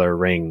annular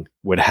ring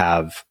would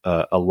have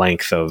a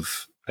length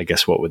of, I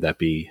guess, what would that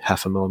be?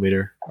 0.5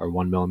 millimeter or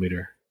 1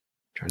 millimeter?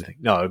 I'm trying to think.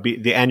 No, it'd be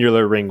the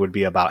annular ring would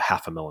be about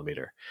 0.5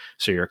 millimeter.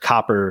 So your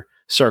copper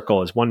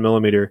circle is 1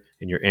 millimeter,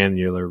 and your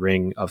annular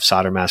ring of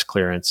solder mask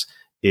clearance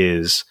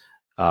is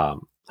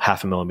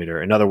 0.5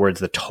 millimeter. In other words,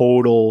 the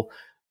total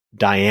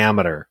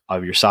diameter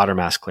of your solder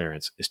mask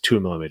clearance is 2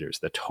 millimeters.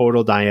 The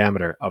total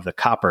diameter of the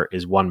copper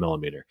is 1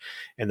 millimeter.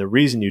 And the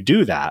reason you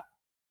do that,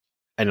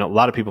 and a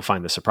lot of people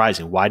find this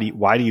surprising, why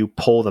do you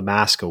pull the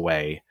mask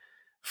away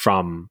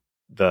from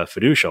the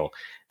fiducial?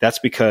 That's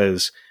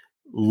because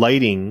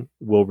lighting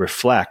will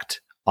reflect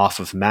off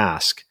of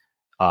mask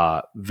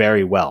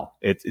very well.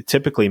 It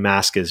typically,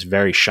 mask is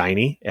very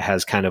shiny. It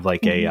has kind of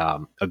like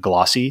a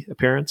glossy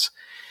appearance.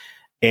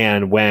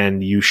 And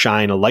when you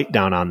shine a light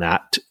down on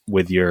that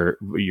with your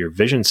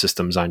vision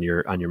systems on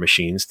your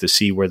machines to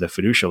see where the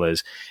fiducial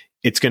is,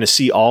 it's going to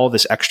see all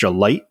this extra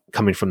light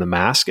coming from the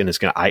mask, and it's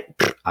going to,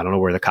 I don't know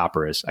where the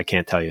copper is. I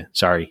can't tell you.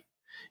 Sorry.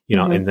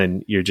 And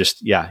then you're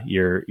just,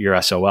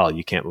 you're SOL.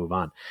 You can't move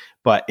on.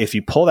 But if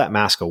you pull that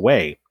mask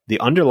away, the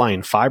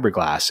underlying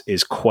fiberglass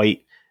is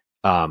quite,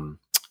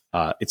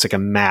 it's like a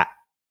matte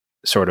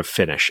sort of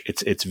finish.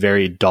 It's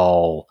very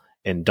dull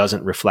and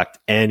doesn't reflect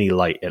any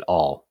light at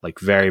all, like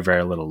very,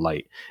 very little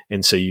light.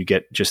 And so you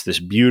get just this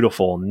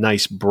beautiful,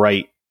 nice,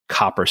 bright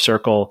copper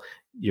circle.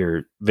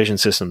 Your vision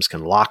systems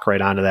can lock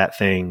right onto that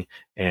thing,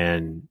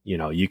 and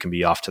you can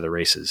be off to the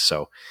races.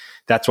 So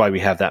that's why we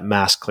have that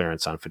mask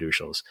clearance on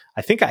fiducials.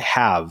 I think on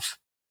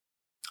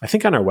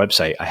our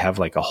website, I have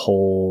like a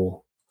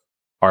whole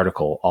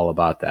article all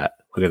about that.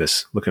 Look at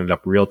this, looking it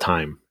up real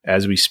time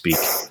as we speak.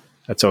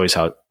 That's always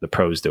how the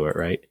pros do it,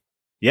 right?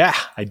 Yeah,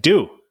 I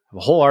do. I have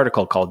a whole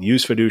article called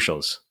Use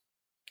Fiducials.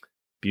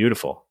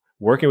 Beautiful.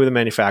 Working with a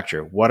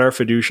manufacturer. What are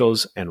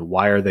fiducials and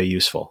why are they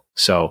useful?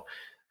 So,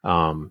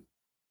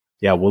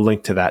 yeah, we'll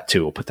link to that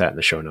too. We'll put that in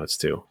the show notes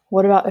too.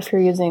 What about if you're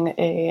using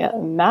a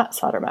matte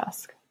solder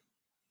mask?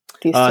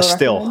 Do you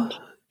still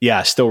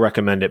recommend? Still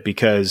recommend it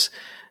because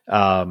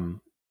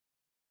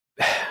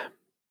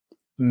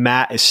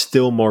matte is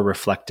still more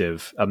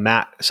reflective. A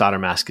matte solder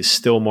mask is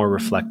still more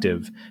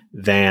reflective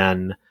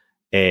than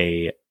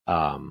than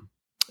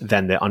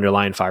the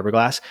underlying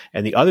fiberglass.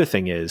 And the other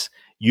thing is,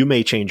 you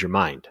may change your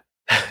mind.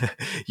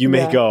 You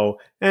may go,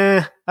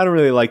 I don't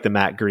really like the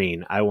matte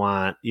green. I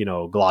want,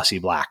 glossy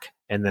black.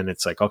 And then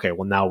it's like, okay,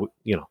 well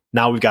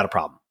now we've got a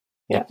problem.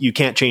 Yeah. You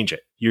can't change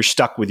it. You're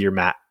stuck with your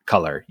matte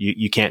color.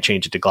 You can't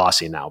change it to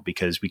glossy now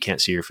because we can't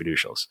see your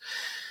fiducials.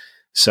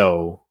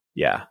 So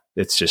yeah,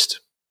 it's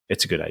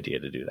a good idea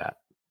to do that.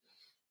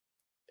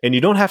 And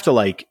you don't have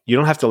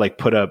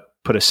to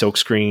put a silk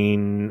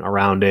screen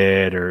around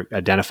it or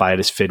identify it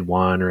as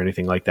FID1 or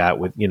anything like that.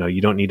 With,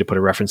 you don't need to put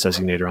a reference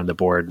designator on the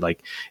board.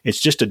 Like, it's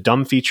just a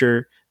dumb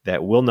feature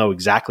that we'll know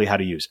exactly how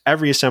to use.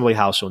 Every assembly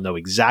house will know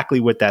exactly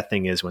what that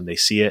thing is when they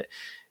see it.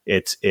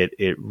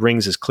 It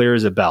rings as clear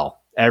as a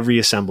bell. Every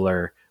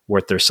assembler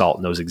worth their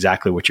salt knows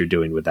exactly what you're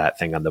doing with that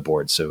thing on the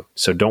board. So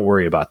don't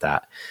worry about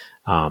that.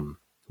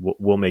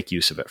 We'll make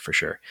use of it for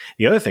sure.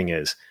 The other thing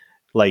is,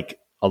 like,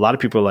 a lot of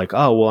people are like,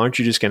 oh, well, aren't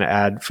you just going to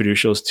add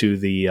fiducials to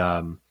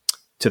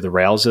the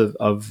rails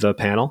of the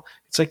panel?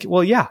 It's like,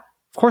 well, yeah,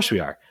 of course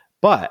we are.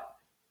 But,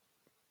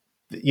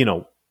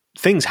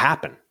 things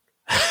happen.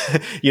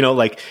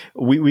 Like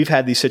we've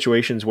had these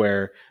situations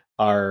where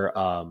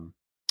our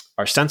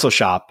stencil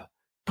shop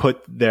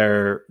put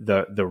the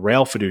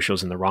rail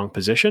fiducials in the wrong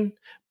position,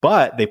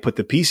 but they put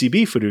the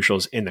PCB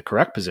fiducials in the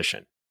correct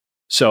position.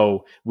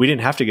 So we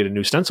didn't have to get a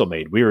new stencil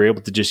made. We were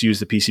able to just use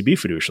the PCB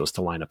fiducials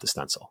to line up the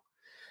stencil.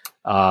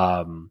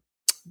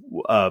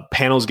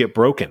 Panels get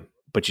broken,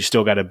 but you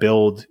still got to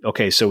build.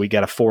 Okay, so we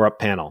got a 4-up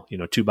panel,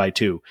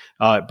 2x2.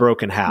 It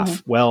broke in half.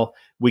 Mm-hmm. Well,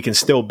 we can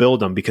still build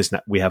them because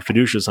we have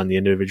fiducials on the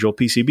individual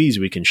PCBs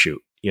we can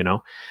shoot.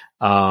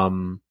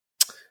 What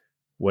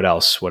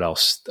else?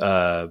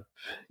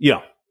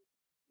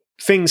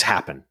 Things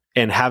happen,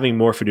 and having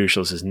more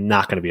fiducials is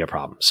not going to be a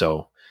problem.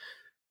 So,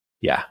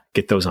 yeah,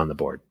 get those on the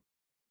board.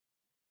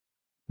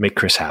 Make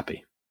Chris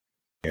happy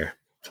here.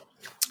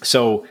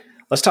 So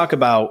let's talk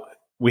about,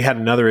 we had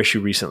another issue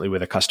recently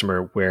with a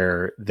customer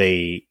where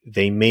they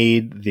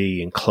made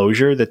the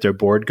enclosure that their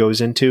board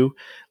goes into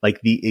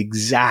like the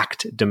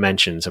exact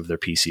dimensions of their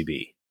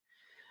PCB,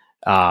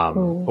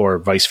 or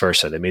vice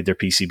versa. They made their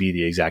PCB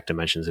the exact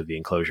dimensions of the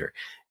enclosure.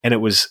 And it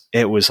was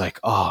like,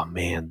 oh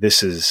man,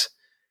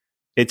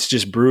 it's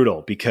just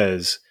brutal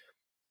because,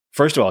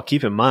 first of all,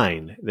 keep in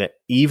mind that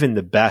even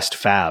the best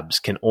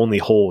fabs can only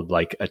hold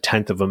like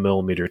 1/10 of a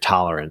millimeter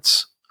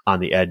tolerance on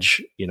the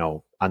edge,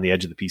 on the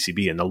edge of the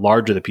PCB. And the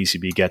larger the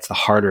PCB gets, the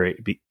harder it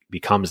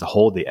becomes to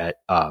hold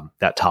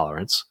that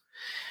tolerance.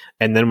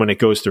 And then when it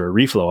goes through a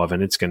reflow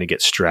oven, it's going to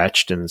get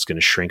stretched and it's going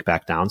to shrink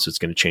back down. So it's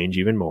going to change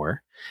even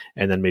more.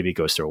 And then maybe it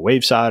goes through a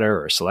wave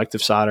solder or a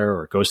selective solder,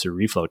 or it goes through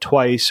reflow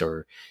twice,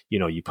 or,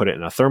 you put it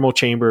in a thermal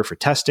chamber for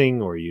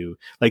testing, or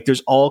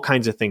there's all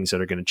kinds of things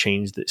that are going to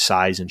change the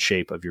size and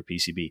shape of your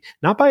PCB,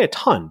 not by a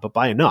ton, but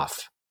by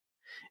enough.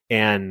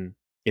 And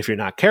if you're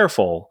not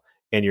careful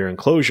and your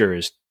enclosure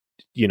is,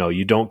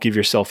 you don't give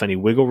yourself any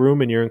wiggle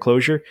room in your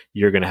enclosure,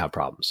 you're going to have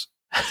problems.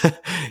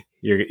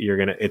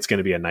 It's going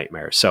to be a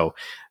nightmare. So,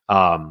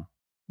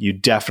 you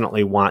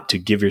definitely want to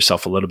give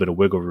yourself a little bit of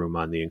wiggle room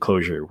on the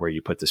enclosure where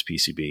you put this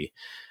PCB.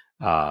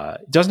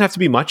 It doesn't have to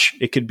be much.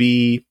 It could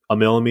be a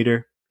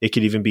millimeter. It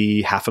could even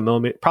be 0.5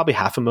 millimeter. Probably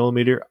 0.5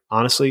 millimeter,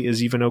 honestly,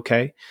 is even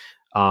okay.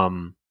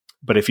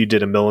 But if you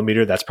did a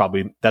millimeter, that's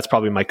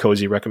probably my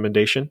cozy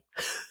recommendation.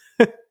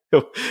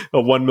 A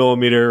 1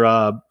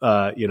 millimeter,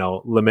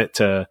 limit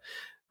to,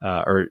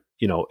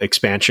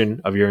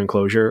 expansion of your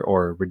enclosure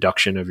or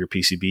reduction of your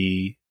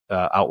PCB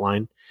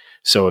outline.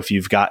 So if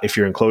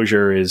your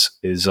enclosure is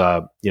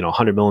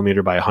 100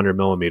 millimeter by 100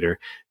 millimeter,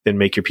 then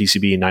make your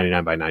PCB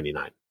 99 by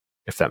 99,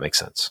 if that makes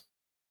sense.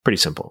 Pretty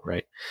simple,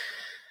 right?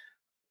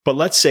 But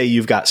let's say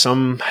you've got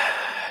some,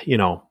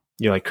 you're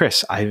like,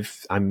 Chris,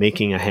 I'm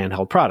making a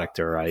handheld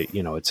product, or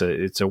it's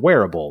a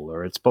wearable,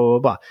 or it's blah,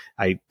 blah,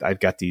 blah. I've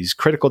got these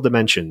critical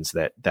dimensions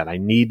that I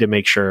need to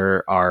make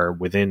sure are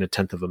within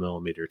 1/10 of a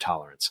millimeter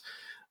tolerance.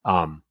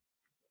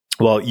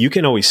 Well, you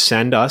can always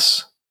send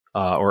us,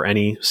 or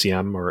any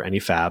CM or any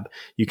fab,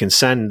 you can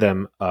send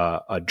them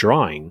a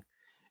drawing,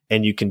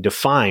 and you can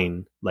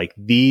define, like,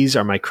 these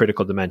are my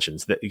critical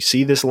dimensions. That you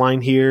see this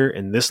line here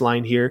and this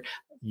line here,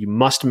 you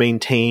must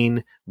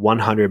maintain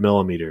 100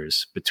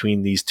 millimeters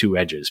between these two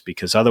edges,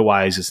 because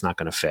otherwise it's not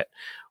going to fit,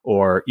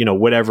 or,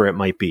 whatever it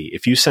might be.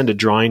 If you send a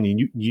drawing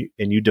and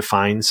you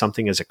define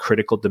something as a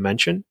critical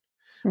dimension,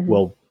 mm-hmm.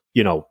 well,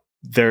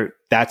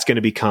 that's going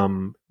to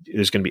become,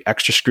 there's going to be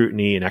extra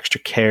scrutiny and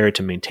extra care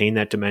to maintain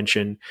that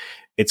dimension.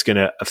 It's going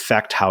to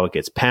affect how it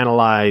gets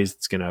panelized.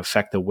 It's going to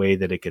affect the way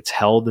that it gets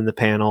held in the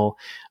panel.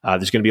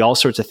 There's going to be all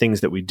sorts of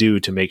things that we do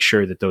to make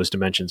sure that those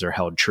dimensions are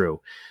held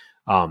true.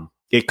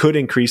 It could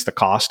increase the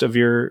cost of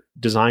your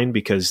design,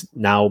 because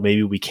now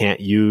maybe we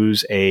can't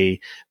use a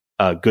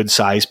good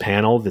size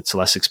panel that's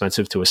less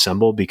expensive to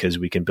assemble because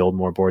we can build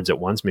more boards at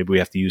once. Maybe we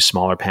have to use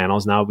smaller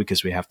panels now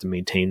because we have to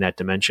maintain that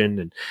dimension.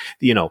 And,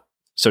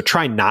 So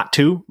try not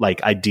to.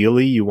 Like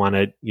ideally, you want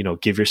to,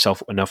 give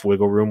yourself enough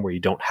wiggle room where you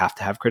don't have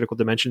to have critical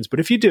dimensions. But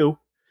if you do,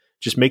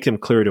 just make them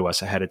clear to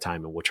us ahead of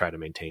time, and we'll try to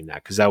maintain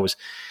that. Because that was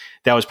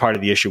part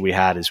of the issue we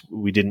had, is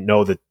we didn't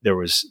know that there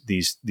was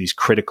these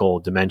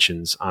critical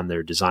dimensions on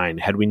their design.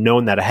 Had we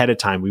known that ahead of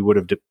time, we would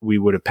have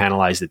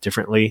panelized it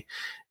differently,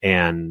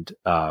 and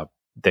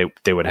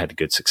they would have had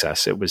good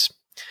success. It was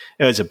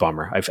a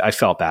bummer. I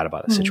felt bad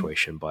about the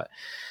situation, but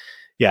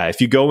yeah,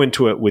 if you go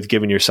into it with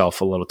giving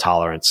yourself a little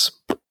tolerance,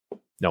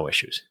 no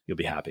issues. You'll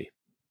be happy.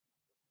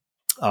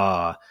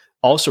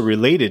 Also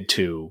related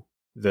to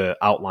the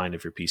outline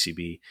of your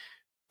PCB,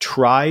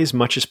 try as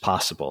much as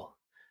possible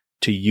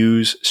to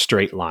use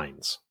straight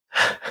lines.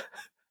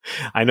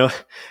 I know,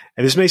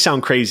 and this may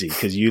sound crazy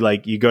because you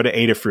go to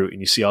Adafruit and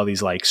you see all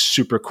these like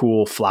super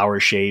cool flower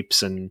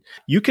shapes, and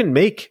you can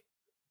make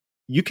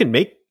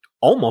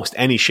almost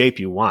any shape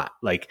you want.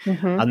 Like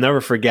I'll never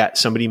forget,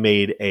 somebody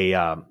made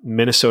a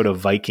Minnesota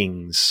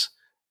Vikings.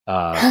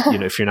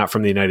 If you're not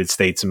from the United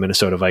States, the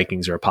Minnesota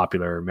Vikings are a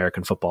popular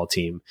American football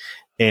team,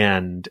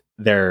 and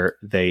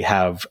they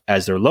have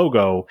as their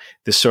logo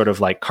this sort of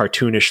like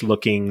cartoonish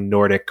looking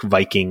Nordic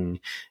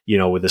Viking,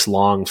 with this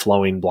long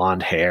flowing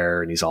blonde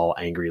hair, and he's all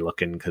angry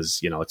looking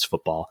because it's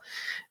football.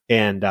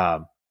 And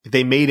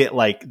they made a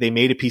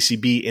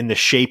PCB in the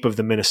shape of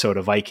the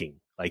Minnesota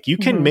Viking. Like you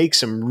can make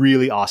some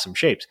really awesome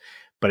shapes,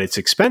 but it's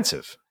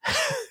expensive.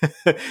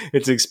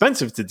 It's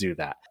expensive to do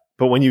that.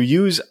 But when you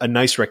use a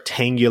nice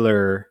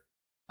rectangular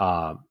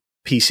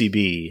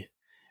PCB,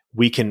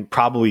 we can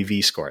probably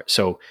V-score it.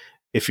 So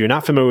if you're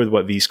not familiar with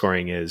what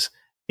V-scoring is,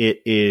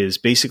 it is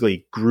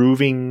basically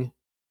cutting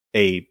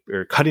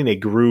a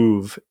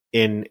groove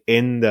in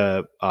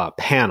the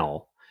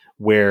panel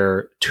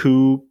where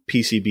two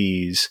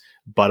PCBs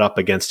butt up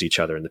against each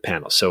other in the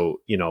panel.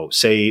 So,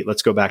 say,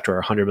 let's go back to our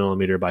 100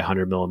 millimeter by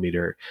 100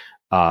 millimeter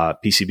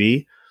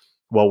PCB.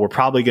 Well, we're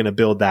probably going to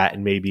build that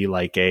in maybe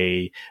like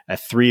a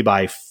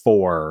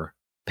 3x4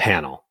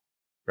 panel,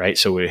 right?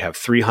 So we have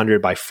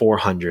 300 by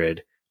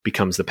 400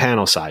 becomes the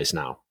panel size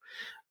now.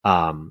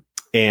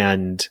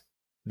 And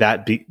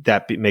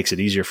that makes it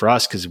easier for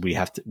us because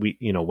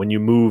when you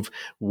move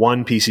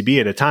one PCB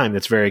at a time,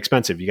 that's very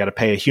expensive. You got to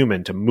pay a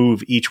human to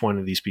move each one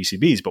of these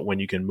PCBs. But when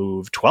you can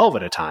move 12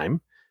 at a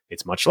time,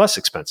 it's much less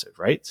expensive,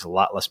 right? It's a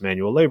lot less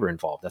manual labor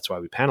involved. That's why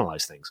we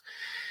panelize things.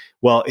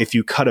 Well, if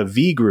you cut a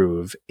V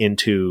groove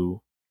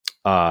into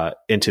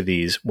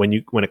these, when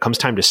it comes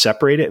time to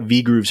separate it,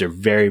 V grooves are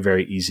very,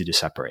 very easy to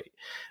separate.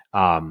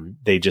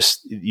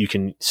 You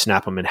can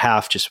snap them in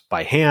half just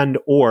by hand,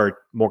 or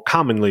more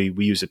commonly,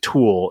 we use a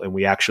tool and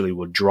we actually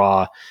will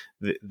draw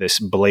this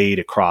blade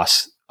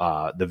across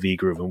the V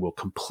groove, and we'll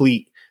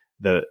complete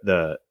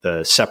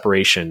the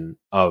separation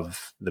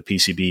of the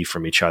PCB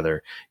from each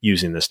other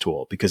using this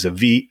tool, because a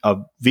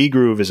V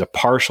groove is a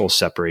partial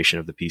separation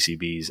of the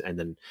PCBs, and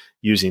then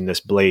using this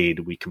blade,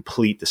 we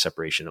complete the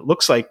separation. It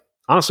looks like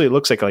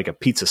a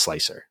pizza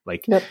slicer.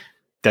 Like yep.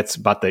 That's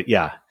about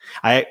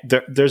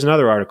there's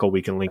another article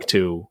we can link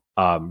to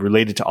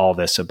related to all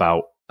this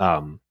about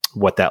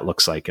what that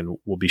looks like, and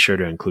we'll be sure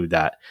to include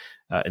that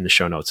in the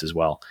show notes as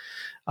well.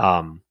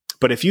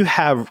 But if you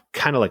have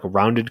kind of like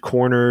rounded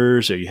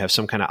corners, or you have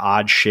some kind of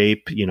odd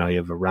shape, you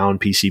have a round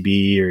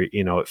PCB, or,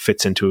 it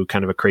fits into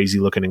kind of a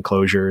crazy looking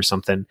enclosure or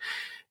something,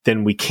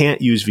 then we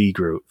can't use V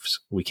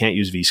grooves. We can't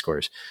use V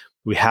scores.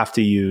 We have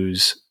to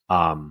use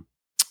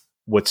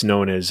what's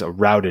known as a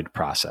routed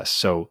process.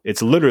 So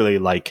it's literally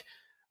like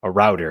a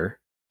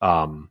router,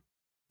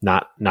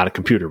 not a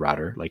computer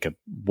router, like a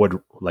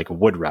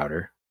wood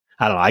router.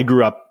 I don't know. I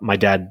grew up, my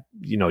dad,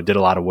 did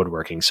a lot of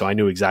woodworking, so I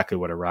knew exactly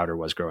what a router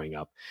was growing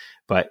up.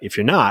 But if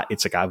you're not,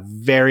 it's like a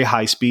very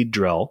high speed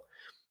drill,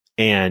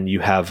 and you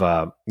have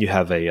a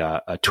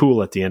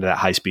tool at the end of that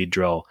high speed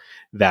drill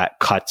that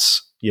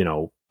cuts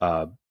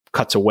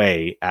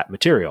away at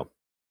material.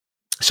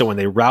 So when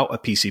they route a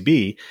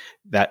PCB,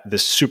 that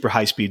this super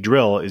high speed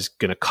drill is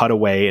going to cut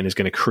away and is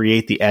going to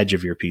create the edge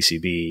of your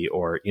PCB,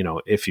 or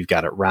if you've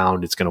got it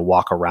round, it's going to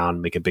walk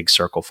around, make a big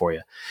circle for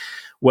you.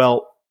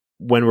 Well,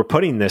 when we're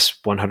putting this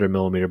 100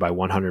 millimeter by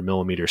 100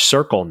 millimeter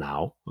circle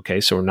now,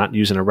 okay, so we're not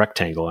using a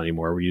rectangle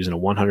anymore. We're using a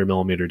 100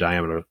 millimeter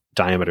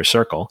diameter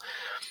circle.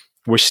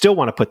 We still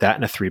want to put that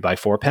in a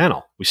 3x4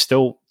 panel. We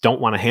still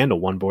don't want to handle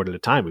one board at a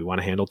time. We want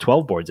to handle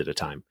 12 boards at a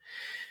time.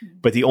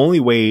 But the only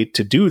way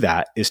to do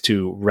that is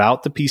to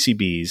route the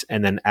PCBs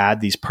and then add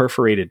these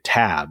perforated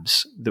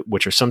tabs,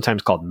 which are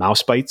sometimes called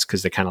mouse bites,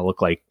 because they kind of look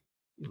like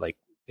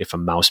if a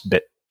mouse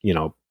bit,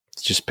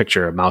 just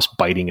picture a mouse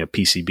biting a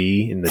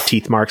PCB and the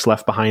teeth marks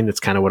left behind.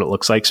 That's kind of what it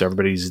looks like. So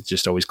everybody's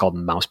just always called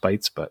them mouse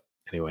bites. But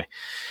anyway,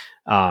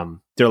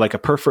 they're like a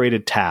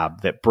perforated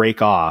tab that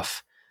break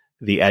off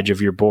the edge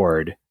of your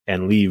board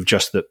and leave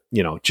just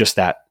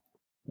that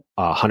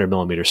 100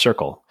 millimeter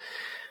circle.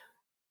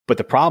 But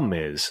the problem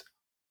is,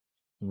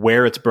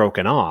 where it's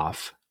broken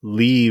off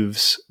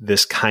leaves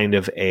this kind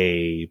of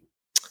a,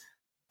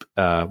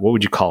 what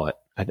would you call it?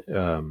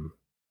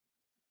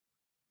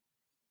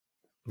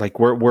 Like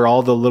where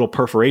all the little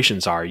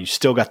perforations are, you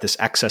still got this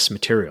excess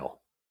material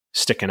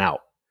sticking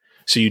out.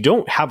 So you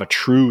don't have a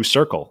true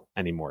circle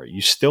anymore.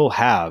 You still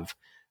have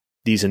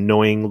these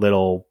annoying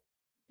little,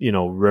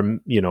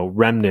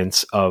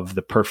 remnants of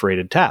the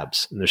perforated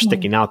tabs, and they're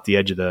sticking out the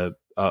edge of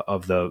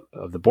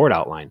the board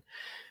outline.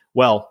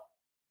 Well,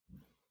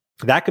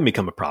 that can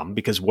become a problem,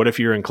 because what if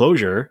your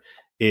enclosure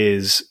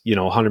is,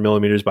 100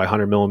 millimeters by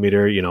 100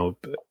 millimeter,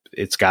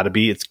 it's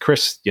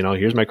Chris,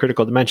 here's my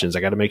critical dimensions. I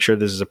got to make sure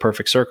this is a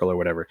perfect circle or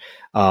whatever.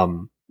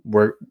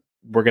 We're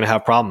going to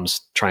have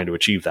problems trying to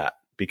achieve that,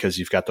 because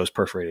you've got those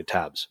perforated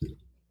tabs.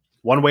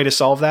 One way to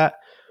solve that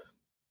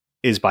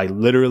is by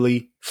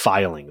literally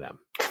filing them,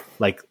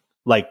 like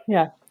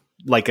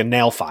a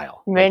nail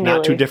file, like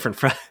not too different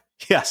from,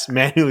 yes,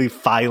 manually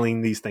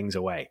filing these things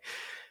away.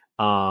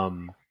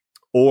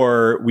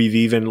 Or we've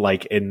even,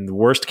 like, in the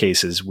worst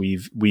cases,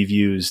 we've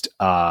used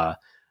like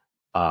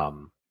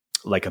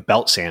a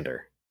belt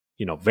sander,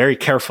 very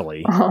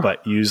carefully,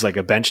 but use like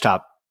a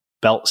benchtop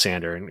belt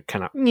sander and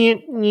kind of,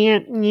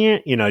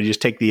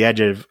 just take the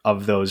edge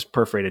of those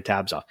perforated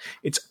tabs off.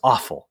 It's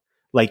awful.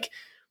 Like,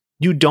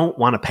 you don't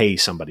want to pay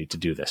somebody to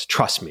do this.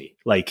 Trust me.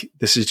 Like,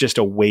 this is just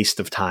a waste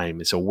of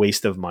time. It's a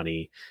waste of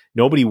money.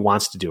 Nobody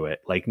wants to do it.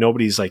 Like,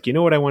 nobody's like, you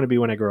know what I want to be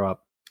when I grow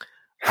up?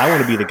 I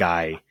want to be the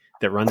guy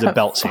that runs a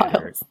belt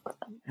sander,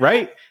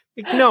 right?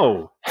 Like,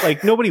 no,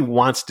 like, nobody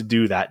wants to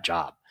do that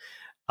job.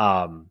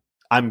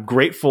 I'm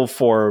grateful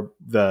for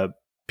the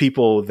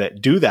people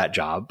that do that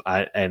job.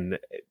 I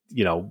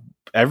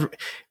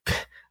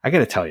got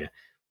to tell you,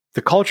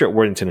 the culture at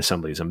Worthington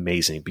Assembly is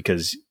amazing,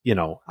 because,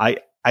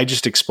 I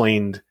just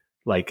explained,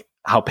 like,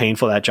 how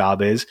painful that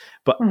job is,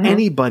 but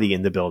anybody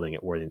in the building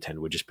at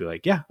Worthington would just be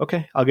like, yeah,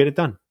 okay, I'll get it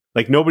done.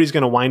 Like, nobody's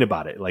going to whine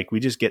about it. Like, we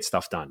just get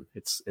stuff done.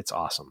 It's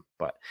awesome.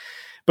 But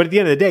at the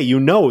end of the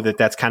day,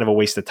 that's kind of a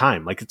waste of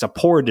time. Like, it's a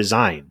poor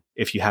design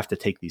if you have to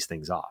take these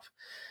things off.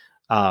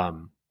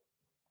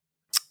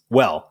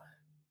 Well,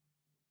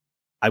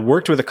 I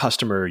worked with a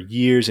customer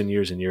years and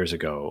years and years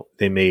ago.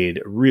 They made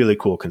a really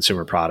cool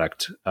consumer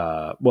product.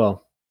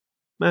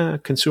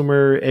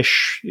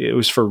 Consumer-ish. It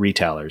was for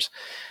retailers.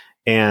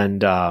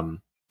 And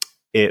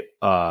it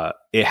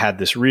had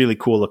this really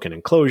cool looking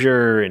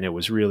enclosure, and it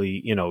was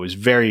really, it was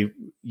very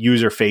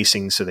user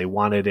facing. So they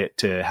wanted it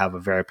to have a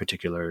very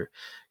particular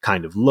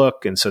kind of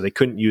look. And so they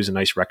couldn't use a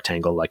nice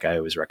rectangle like I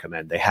always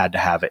recommend. They had to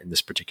have it in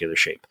this particular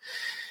shape.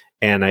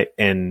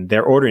 And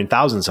they're ordering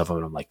thousands of them.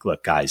 And I'm like,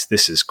 look, guys,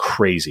 this is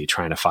crazy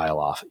trying to file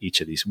off each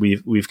of these.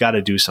 We've got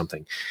to do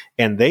something.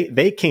 And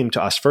they came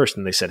to us first,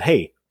 and they said,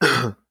 hey,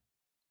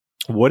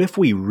 what if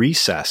we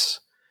recess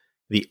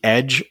the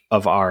edge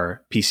of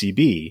our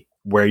PCB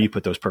where you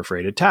put those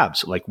perforated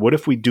tabs? Like, what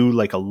if we do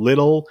like a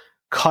little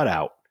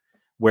cutout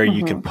where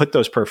you can put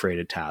those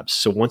perforated tabs?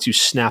 So once you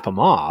snap them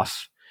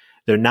off,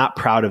 they're not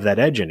proud of that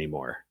edge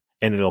anymore,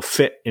 and it'll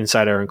fit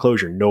inside our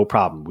enclosure. No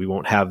problem. We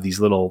won't have these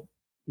little,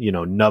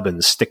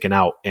 nubbins sticking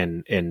out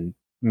and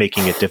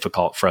making it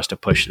difficult for us to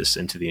push this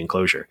into the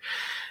enclosure.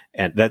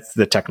 And that's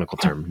the technical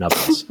term,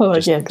 nubbins. I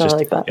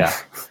like that. Yeah.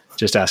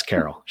 Just ask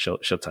Carol. She'll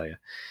tell you.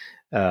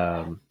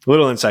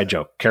 Little inside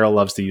joke. Carol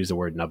loves to use the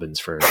word nubbins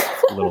for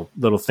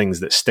little things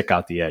that stick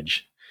out the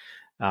edge.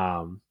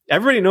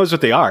 Everybody knows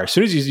what they are. As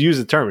soon as you use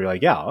the term, you're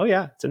like,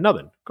 yeah, it's a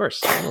nubbin. Of course,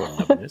 I know what a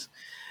nubbin is.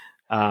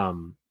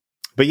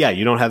 But yeah,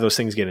 you don't have those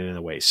things getting in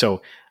the way.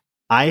 So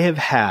I have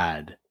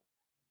had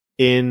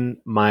in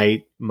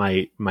my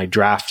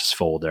drafts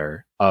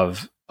folder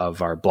of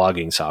our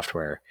blogging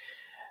software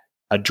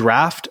a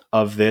draft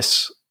of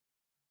this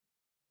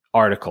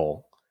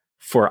article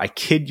for, I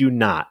kid you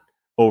not,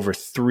 over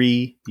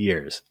 3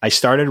 years. I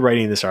started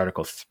writing this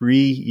article 3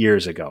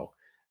 years ago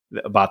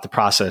about the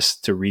process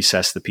to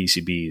recess the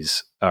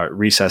PCBs,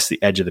 recess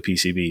the edge of the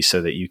PCB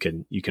so that you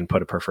can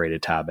put a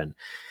perforated tab in.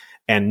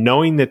 And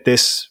knowing that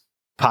this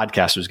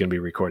podcast was going to be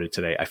recorded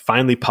today, I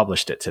finally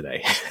published it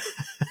today.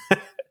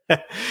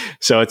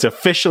 So it's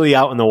officially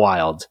out in the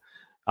wild.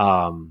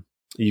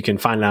 You can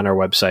find it on our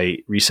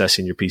website,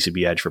 Recessing Your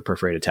PCB Edge for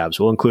Perforated Tabs.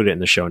 We'll include it in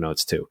the show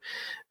notes too.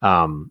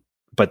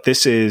 But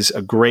this is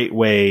a great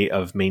way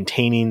of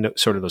maintaining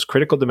sort of those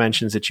critical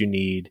dimensions that you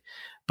need,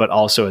 but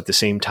also at the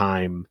same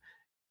time,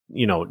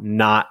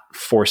 not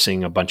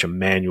forcing a bunch of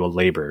manual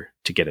labor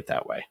to get it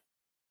that way.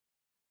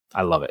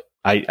 I love it.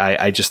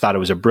 I just thought it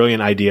was a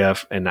brilliant idea,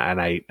 and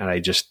I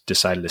just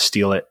decided to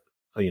steal it,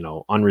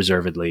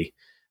 unreservedly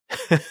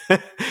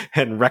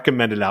and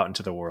recommend it out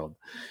into the world.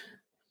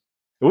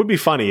 It would be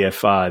funny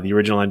if the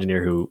original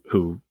engineer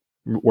who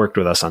worked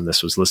with us on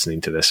this was listening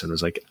to this and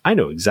was like, I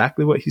know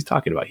exactly what he's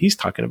talking about. He's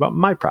talking about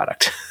my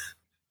product.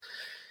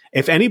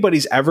 If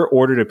anybody's ever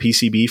ordered a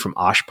PCB from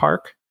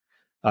Oshpark,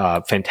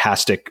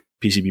 fantastic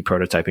PCB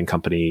prototyping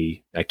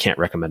company, I can't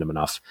recommend them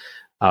enough.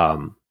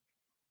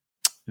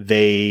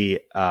 They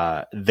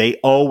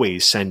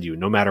always send you,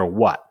 no matter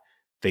what,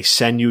 they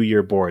send you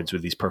your boards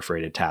with these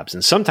perforated tabs.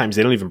 And sometimes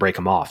they don't even break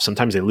them off.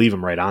 Sometimes they leave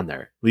them right on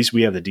there. At least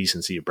we have the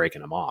decency of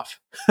breaking them off.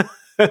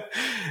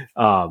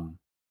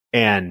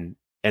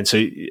 And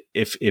so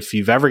if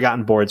you've ever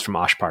gotten boards from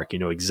Oshpark, you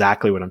know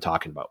exactly what I'm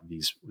talking about with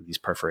these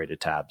perforated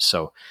tabs.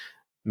 So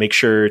make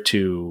sure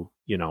to,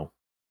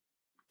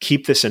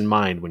 keep this in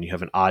mind when you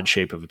have an odd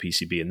shape of a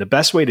PCB. And the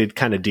best way to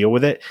kind of deal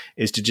with it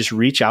is to just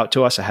reach out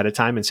to us ahead of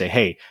time and say,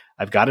 hey,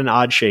 I've got an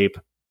odd shape.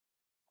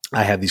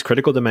 I have these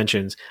critical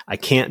dimensions. I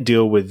can't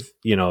deal with,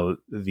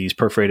 these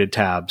perforated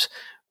tabs.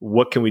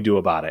 What can we do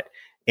about it?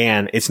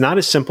 And it's not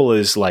as simple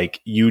as like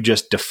you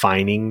just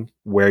defining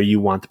where you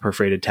want the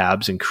perforated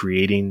tabs and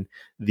creating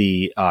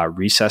the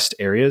recessed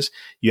areas.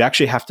 You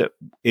actually have to,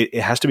 it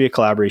has to be a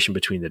collaboration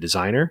between the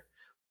designer,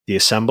 the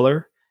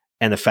assembler,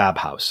 and the fab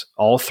house.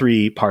 All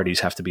three parties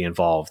have to be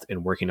involved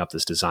in working up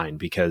this design,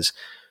 because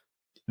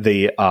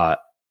the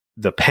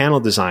panel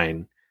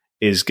design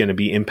is going to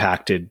be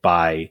impacted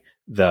by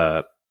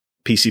the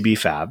PCB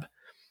fab.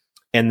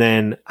 And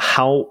then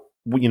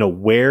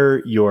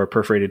where your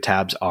perforated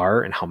tabs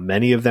are and how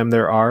many of them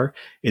there are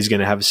is going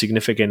to have a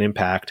significant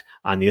impact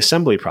on the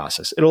assembly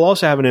process. It'll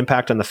also have an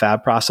impact on the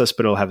fab process,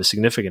 but it'll have a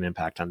significant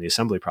impact on the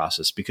assembly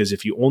process, because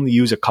if you only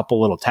use a couple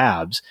little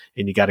tabs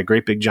and you got a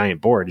great big giant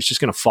board, it's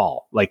just going to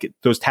fall. Like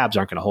those tabs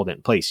aren't going to hold it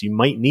in place. You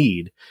might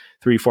need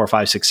 3, 4,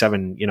 5, 6,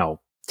 7,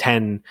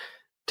 10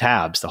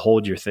 tabs to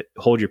hold your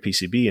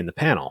PCB in the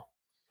panel.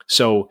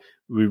 So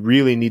we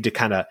really need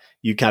to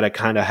you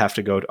have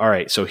to go, all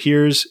right, so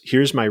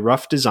here's my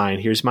rough design.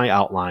 Here's my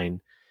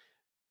outline.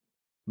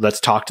 Let's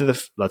talk to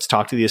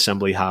the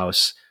assembly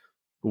house.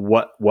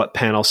 What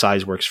panel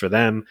size works for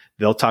them?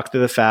 They'll talk to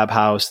the fab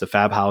house. The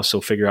fab house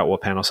will figure out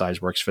what panel size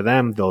works for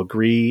them. They'll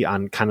agree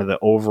on kind of the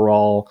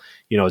overall,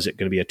 is it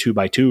going to be a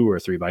 2x2 or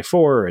a 3x4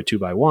 or a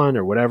 2x1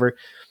 or whatever?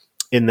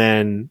 And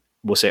then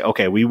we'll say,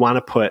 okay, we want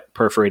to put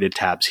perforated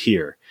tabs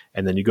here.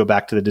 And then you go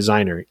back to the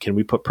designer. Can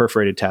we put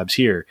perforated tabs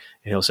here?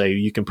 And he'll say,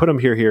 you can put them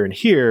here, here, and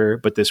here,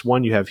 but this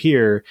one you have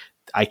here,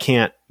 I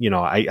can't,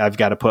 I've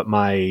got to put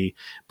my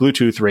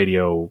Bluetooth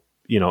radio,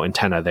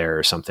 antenna there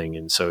or something.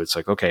 And so it's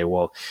like, okay,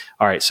 well,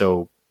 all right.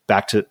 So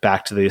back to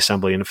the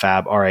assembly and the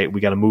fab. All right,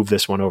 we got to move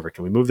this one over.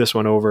 Can we move this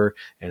one over?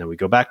 And then we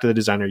go back to the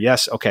designer.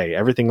 Yes. Okay.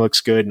 Everything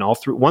looks good. And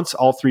once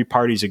all three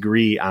parties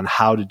agree on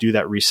how to do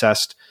that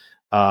recessed,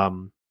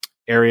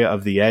 area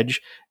of the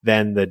edge,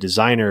 then the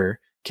designer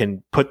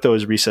can put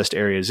those recessed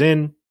areas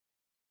in.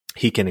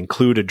 He can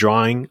include a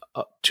drawing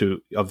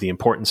of the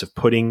importance of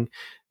putting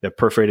the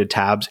perforated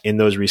tabs in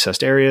those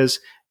recessed areas,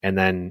 and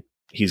then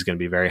he's going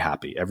to be very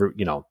happy.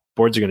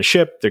 Boards are going to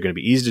ship. They're going to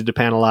be easy to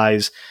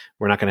depanelize.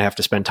 We're not going to have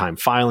to spend time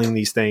filing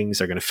these things.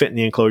 They're going to fit in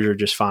the enclosure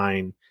just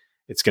fine.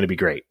 It's going to be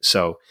great.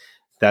 So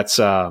that's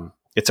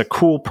it's a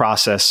cool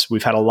process.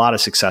 We've had a lot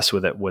of success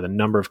with it with a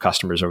number of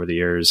customers over the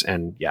years,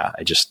 and yeah,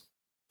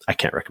 I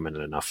can't recommend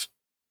it enough.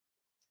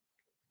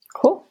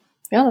 Cool.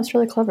 Yeah, that's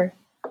really clever.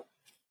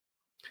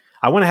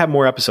 I want to have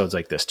more episodes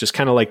like this, just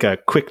kind of like a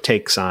quick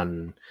takes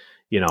on,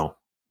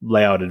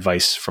 layout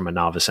advice from a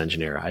novice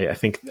engineer. I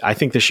think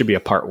this should be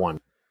a part 1.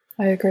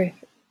 I agree.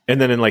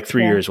 And then in like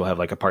 3 years, we'll have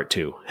like a part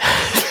 2.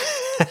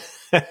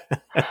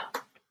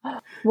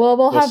 Well,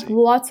 we'll have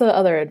lots of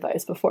other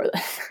advice before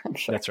then, I'm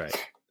sure.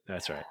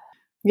 That's right.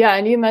 Yeah.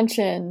 And you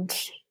mentioned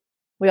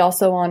we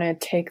also want to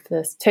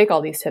take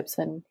all these tips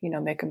and,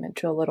 make them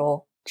into a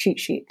little cheat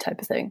sheet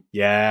type of thing.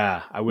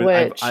 Yeah. I would.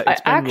 It's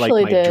been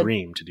like my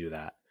dream to do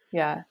that.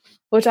 Yeah.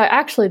 Which I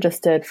actually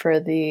just did for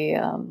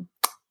the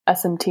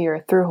SMT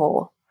or through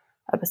hole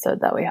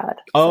episode that we had.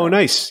 Oh,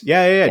 nice.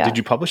 Yeah. Did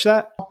you publish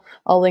that?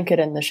 I'll link it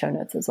in the show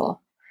notes as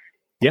well.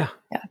 Yeah.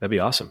 That'd be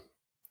awesome.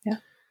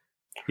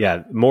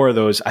 Yeah. More of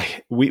those.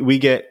 We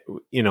get,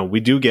 we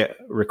do get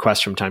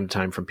requests from time to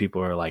time from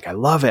people who are like, I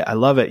love it,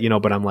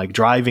 but I'm like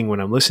driving when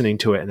I'm listening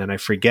to it. And then I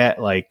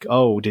forget like,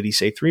 oh, did he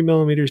say 3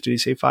 millimeters? Did he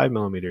say 5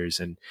 millimeters?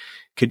 And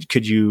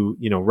could you,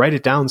 write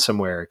it down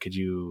somewhere? Could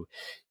you,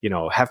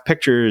 have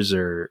pictures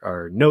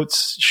or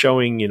notes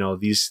showing,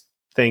 these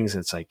things?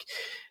 And it's like,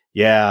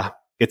 yeah,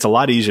 it's a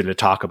lot easier to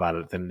talk about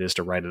it than it is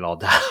to write it all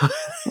down.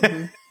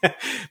 Mm-hmm.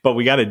 But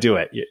we got to do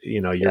it.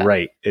 You're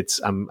right.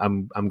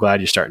 I'm glad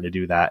you're starting to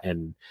do that,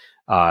 and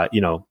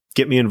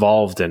get me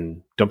involved,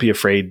 and don't be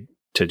afraid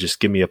to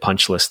just give me a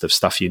punch list of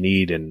stuff you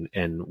need, and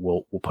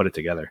we'll put it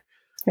together.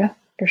 Yeah,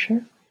 for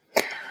sure.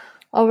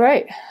 All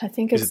right. I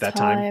think it's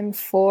time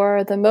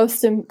for the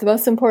most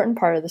important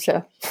part of the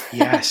show.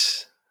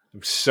 Yes.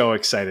 I'm so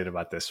excited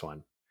about this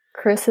one.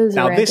 Chris's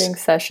ranting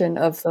session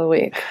of the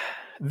week.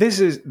 This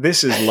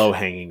is low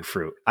hanging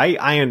fruit.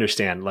 I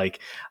understand. Like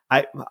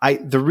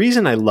the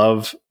reason I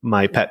love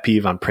my pet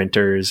peeve on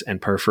printers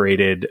and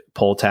perforated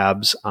pull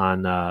tabs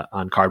on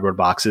cardboard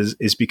boxes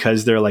is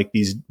because they're like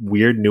these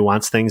weird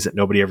nuanced things that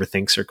nobody ever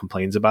thinks or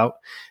complains about,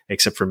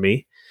 except for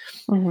me.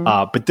 Mm-hmm.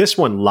 But this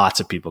one, lots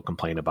of people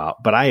complain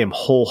about, but I am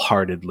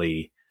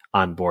wholeheartedly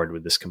on board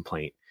with this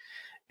complaint.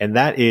 And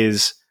that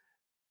is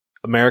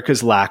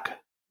America's lack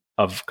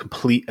of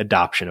complete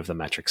adoption of the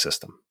metric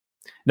system.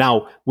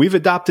 Now, we've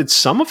adopted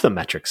some of the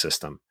metric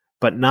system,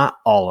 but not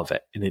all of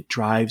it. And it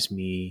drives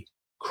me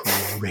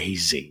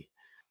crazy.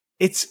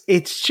 It's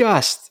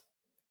just,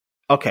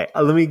 okay,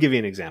 let me give you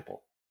an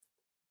example.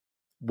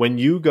 When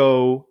you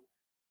go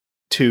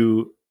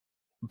to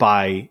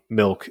buy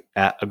milk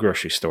at a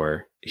grocery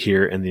store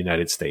here in the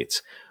United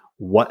States,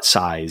 what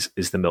size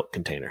is the milk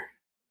container?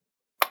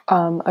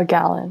 A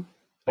gallon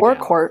or a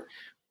quart.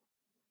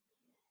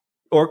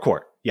 Or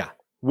quart. Yeah.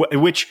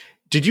 Which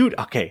did you?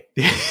 Okay.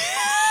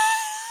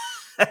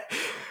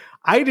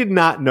 I did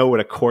not know what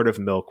a quart of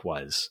milk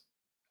was.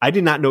 I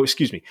did not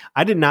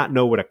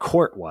know what a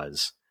quart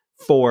was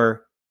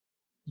for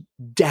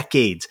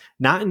decades.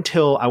 Not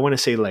until I want to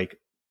say like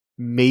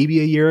maybe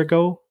a year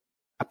ago,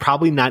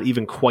 probably not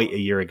even quite a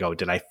year ago,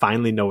 did I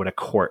finally know what a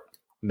quart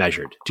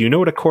measured. Do you know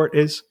what a quart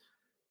is?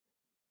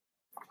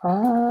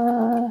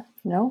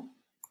 No.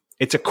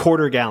 It's a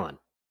quarter gallon.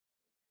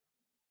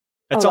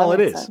 That's all it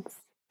is. Sense.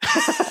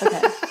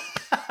 Okay.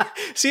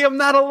 See, I'm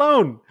not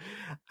alone.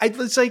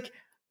 It's like,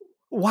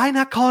 why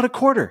not call it a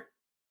quarter?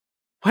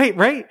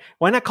 Right?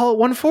 Why not call it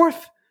 1/4?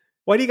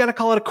 Why do you got to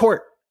call it a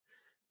quart?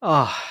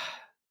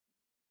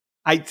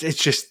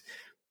 It's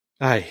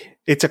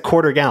a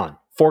quarter gallon.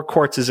 4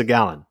 quarts is a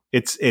gallon.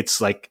 It's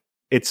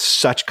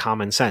such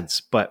common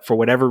sense. But for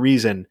whatever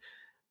reason,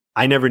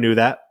 I never knew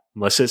that.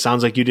 Melissa, it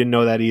sounds like you didn't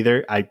know that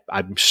either.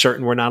 I'm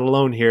certain we're not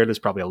alone here. There's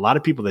probably a lot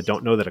of people that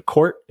don't know that a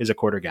quart is a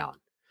quarter gallon.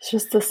 It's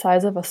just the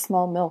size of a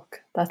small milk.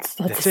 That's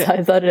the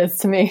size that it is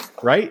to me.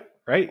 Right?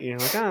 You're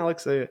like,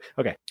 looks like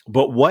okay.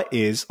 But what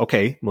is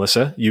okay,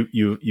 Melissa?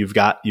 You've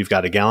got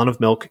a gallon of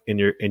milk in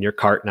your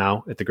cart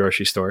now at the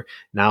grocery store.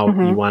 Now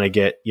you want to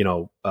get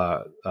your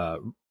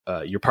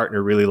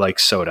partner really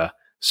likes soda,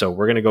 so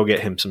we're gonna go get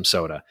him some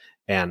soda.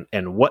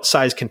 And what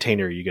size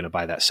container are you gonna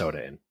buy that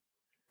soda in?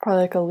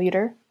 Probably like a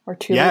liter or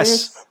 2 liters.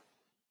 Yes,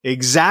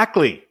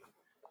 exactly.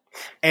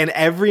 And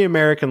every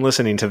American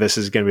listening to this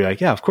is going to be like,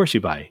 yeah, of course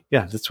you buy.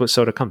 Yeah, that's what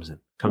soda comes in.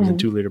 Comes in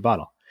 2 liter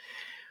bottle.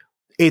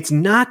 It's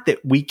not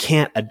that we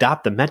can't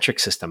adopt the metric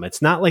system.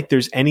 It's not like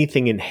there's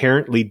anything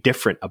inherently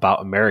different about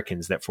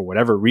Americans that for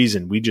whatever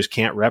reason, we just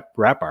can't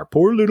wrap our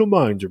poor little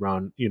minds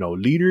around,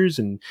 liters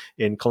and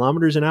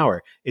kilometers an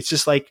hour. It's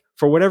just like,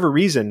 for whatever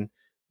reason,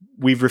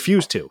 we've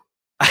refused to.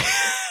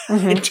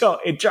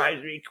 It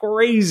drives me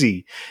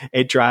crazy.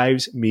 It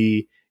drives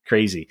me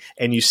crazy.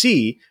 And you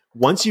see,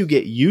 once you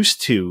get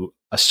used to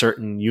a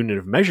certain unit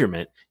of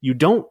measurement, you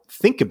don't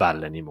think about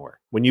it anymore.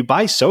 When you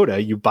buy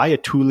soda, you buy a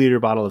 2 liter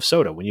bottle of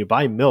soda. When you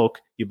buy milk,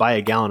 you buy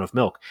a gallon of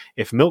milk.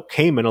 If milk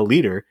came in a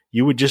liter,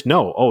 you would just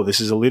know, oh, this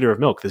is a liter of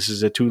milk. This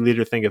is a 2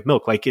 liter thing of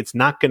milk. Like, it's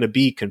not going to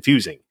be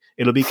confusing.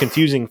 It'll be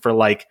confusing for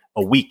like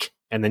a week,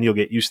 and then you'll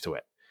get used to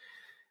it.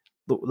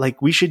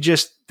 Like, we should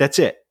that's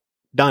it.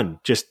 Done.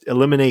 Just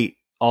eliminate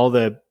all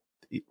the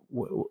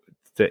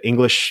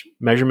English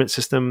measurement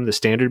system, the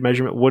standard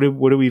measurement. What do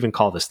we even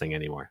call this thing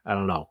anymore? I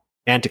don't know.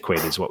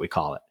 Antiquated is what we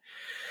call it.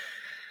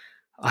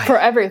 For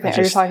everything.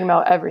 Are you talking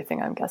about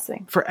everything, I'm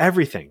guessing? For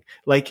everything.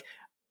 Like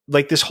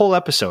this whole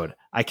episode,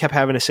 I kept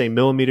having to say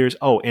millimeters,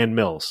 and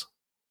mils.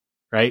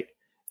 Right?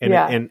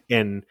 And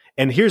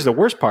here's the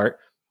worst part,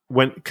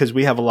 because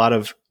we have a lot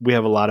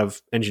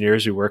of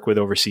engineers we work with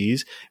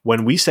overseas.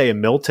 When we say a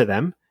mil to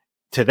them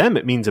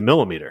it means a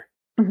millimeter.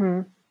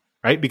 Mm-hmm.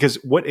 Right? Because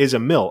what is a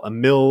mil? A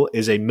mil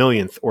is a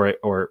millionth,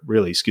 or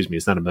really, excuse me,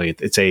 it's not a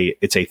millionth. It's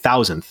a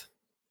thousandth.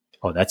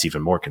 Oh, that's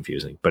even more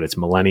confusing. But it's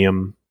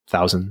millennium,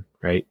 thousand,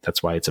 right?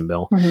 That's why it's a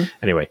mil. Mm-hmm.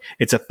 Anyway,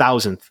 it's a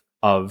thousandth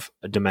of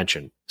a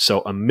dimension.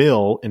 So a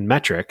mil in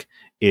metric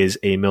is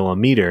a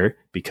millimeter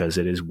because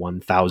it is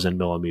 1,000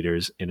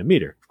 millimeters in a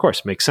meter. Of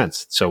course, makes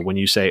sense. So when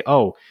you say,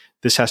 oh,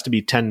 this has to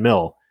be 10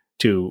 mil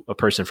to a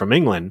person from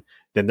England,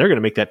 then they're going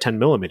to make that 10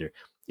 millimeter.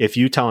 If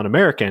you tell an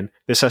American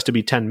this has to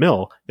be 10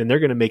 mil, then they're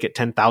going to make it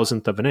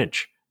 10,000th of an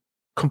inch.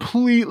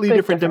 Completely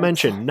different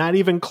dimension, not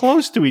even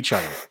close to each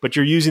other, but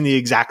you're using the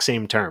exact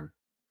same term.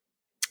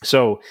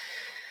 So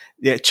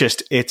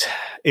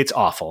it's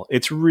awful.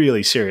 It's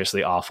really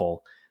seriously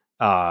awful.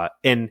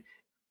 And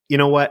you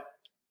know what?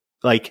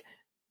 Like,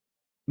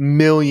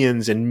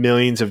 millions and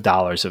millions of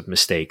dollars of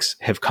mistakes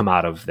have come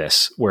out of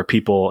this where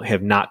people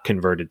have not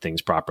converted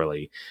things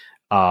properly.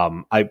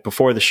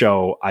 Before the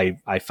show,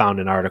 I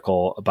found an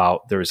article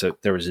about there was a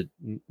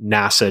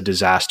NASA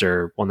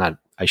disaster. Well,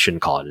 I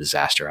shouldn't call it a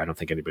disaster. I don't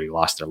think anybody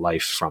lost their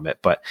life from it,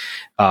 but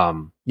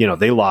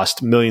they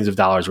lost millions of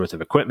dollars worth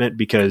of equipment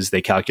because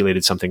they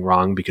calculated something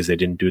wrong because they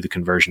didn't do the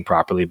conversion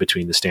properly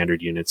between the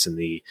standard units and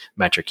the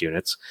metric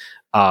units.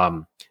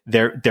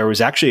 There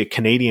was actually a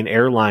Canadian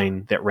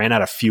airline that ran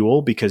out of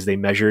fuel because they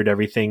measured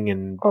everything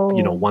in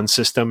one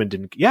system and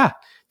didn't. Yeah,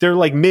 they're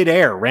like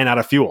midair ran out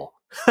of fuel.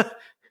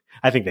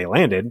 I think they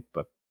landed,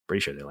 but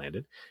pretty sure they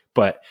landed.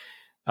 But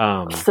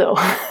still,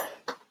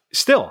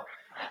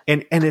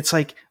 and it's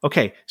like,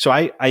 okay, so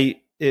I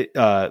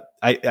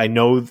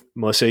know,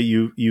 Melissa,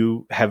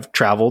 you have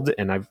traveled,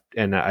 and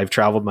I've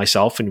traveled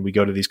myself, and we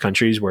go to these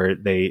countries where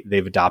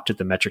they've adopted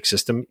the metric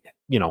system.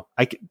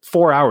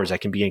 4 hours I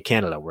can be in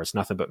Canada where it's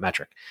nothing but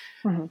metric.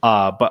 Mm-hmm.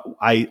 But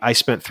I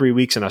spent 3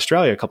 weeks in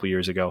Australia a couple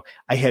years ago.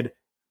 I had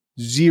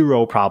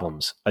zero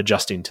problems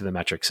adjusting to the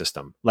metric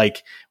system.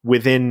 Like,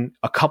 within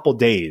a couple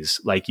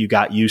days, like, you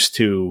got used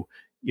to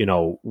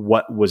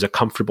what was a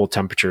comfortable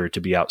temperature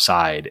to be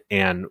outside,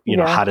 and,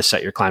 how to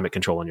set your climate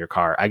control in your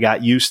car. I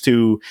got used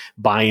to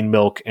buying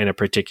milk in a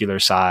particular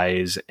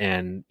size.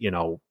 And,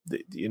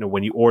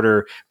 when you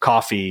order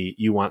coffee,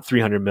 you want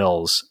 300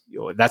 mils.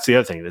 That's the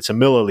other thing. It's a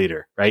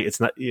milliliter, right? It's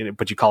not,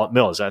 but you call it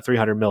mil. Is that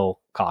 300 mil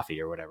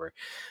coffee or whatever?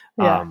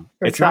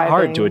 It's not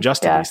hard to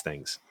adjust to these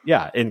things.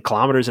 Yeah. In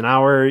kilometers an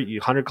hour,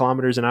 100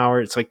 kilometers an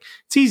hour. It's like,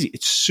 it's easy.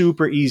 It's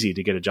super easy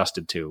to get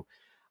adjusted to.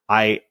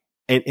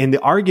 And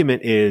the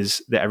argument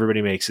is that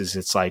everybody makes is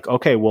it's like,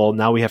 okay, well,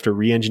 now we have to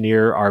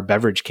re-engineer our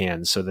beverage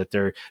cans so that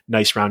they're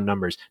nice round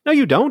numbers. No,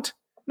 you don't.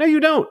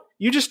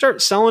 You just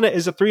start selling it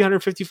as a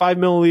 355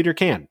 milliliter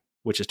can,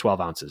 which is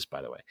 12 ounces,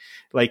 by the way.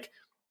 Like,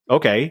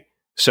 okay,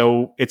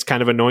 so it's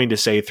kind of annoying to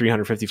say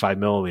 355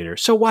 milliliter.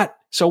 So what?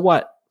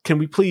 Can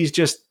we please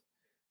just,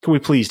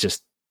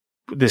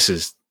 this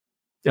is,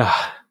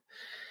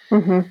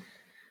 I'm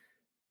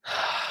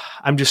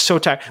just so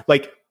tired.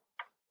 Like,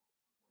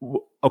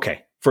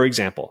 okay. For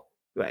example,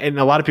 and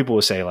a lot of people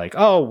will say like,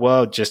 oh,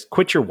 well, just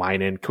quit your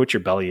whining, quit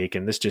your belly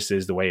aching. This just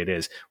is the way it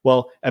is.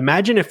 Well,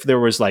 imagine if there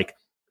was like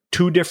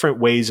 2 different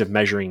ways of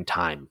measuring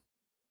time.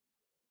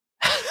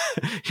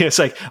 It's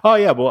like, oh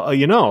yeah, well,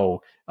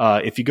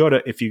 if you go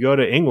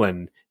to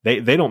England,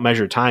 they don't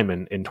measure time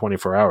in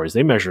 24 hours.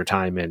 They measure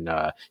time in,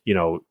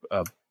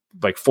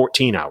 like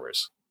 14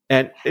 hours.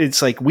 And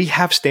it's like, we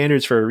have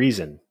standards for a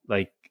reason.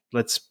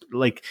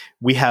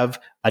 We have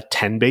a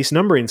 10 base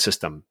numbering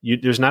system.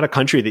 There's not a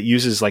country that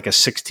uses like a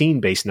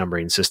 16 base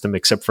numbering system,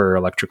 except for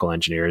electrical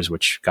engineers,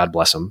 which God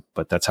bless them,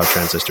 but that's how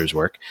transistors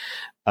work.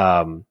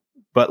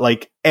 But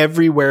like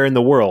everywhere in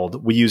the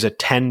world, we use a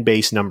 10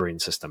 base numbering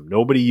system.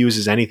 Nobody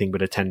uses anything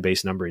but a 10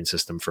 base numbering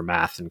system for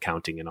math and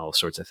counting and all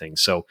sorts of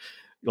things. So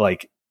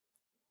like,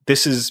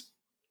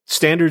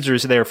 standards are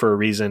there for a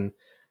reason.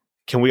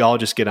 Can we all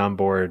just get on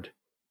board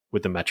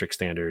with the metric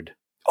standard?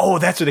 Oh,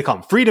 that's what they call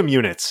them. Freedom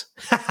units.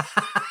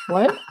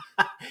 What?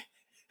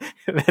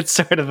 That's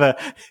sort of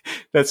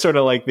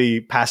like the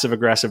passive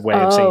aggressive way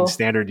of saying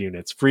standard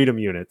units. Freedom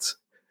units.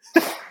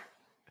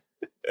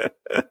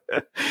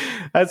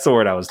 That's the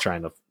word I was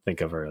trying to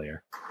think of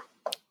earlier.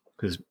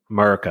 Because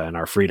America and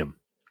our freedom.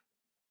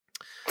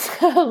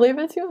 Leave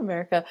it to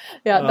America.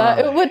 Yeah,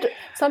 it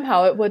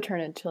would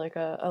turn into like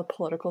a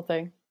political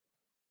thing.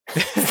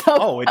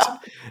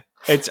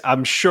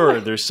 I'm sure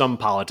there's some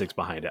politics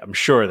behind it. I'm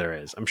sure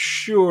there is.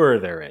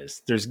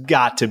 There's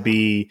got to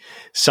be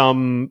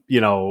some,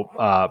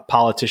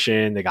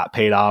 politician that got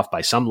paid off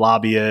by some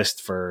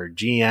lobbyist for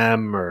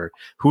GM or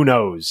who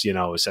knows,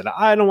 said,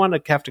 I don't want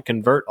to have to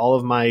convert all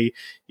of my,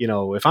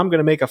 if I'm going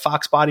to make a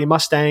Fox body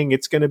Mustang,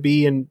 it's going to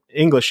be in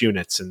English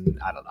units. And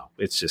I don't know.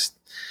 It's just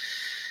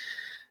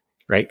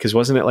right. Cause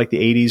wasn't it like the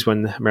 80s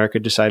when America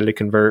decided to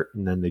convert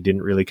and then they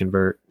didn't really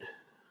convert?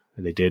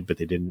 Or they did, but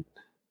they didn't.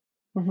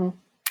 Mm-hmm.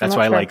 That's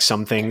why, like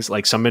some things,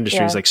 like some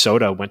industries, like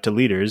soda, went to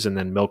liters, and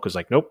then milk was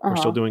like, nope, we're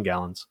still doing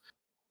gallons.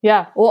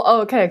 Yeah.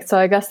 Well, okay. So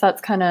I guess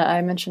that's kind of.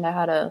 I mentioned I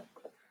had a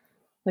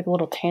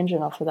little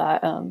tangent off of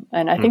that,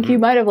 and I think you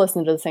might have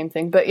listened to the same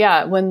thing. But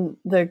yeah, when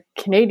the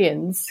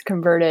Canadians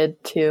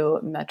converted to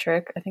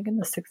metric, I think in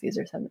the 60s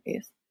or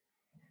 70s,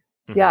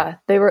 yeah,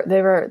 they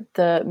were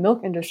the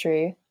milk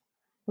industry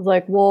was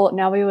like, well,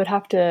 now we would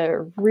have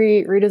to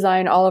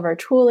redesign all of our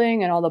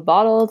tooling and all the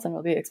bottles, and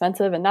it'll be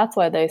expensive, and that's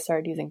why they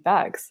started using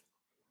bags.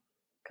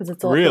 Because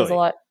it was a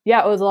lot.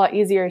 Yeah, it was a lot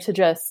easier to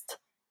just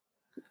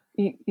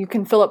you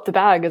can fill up the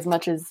bag as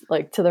much as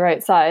like to the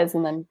right size,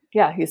 and then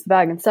use the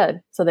bag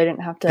instead. So they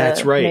didn't have to.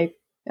 That's right.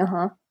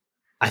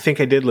 I think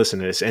I did listen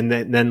to this, and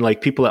then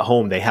like people at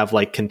home, they have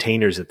like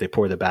containers that they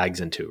pour the bags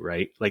into,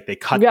 right? Like they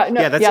cut.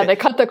 They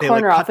cut the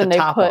corner off and they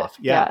put.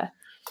 Yeah.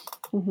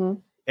 Mm-hmm.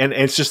 And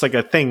it's just like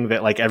a thing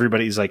that like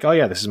everybody's like, oh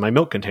yeah, this is my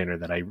milk container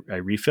that I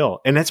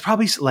refill, and that's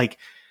probably like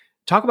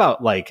talk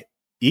about like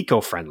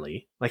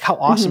eco-friendly. Like how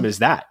awesome is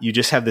that? You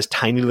just have this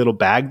tiny little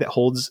bag that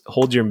holds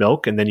your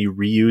milk, and then you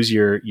reuse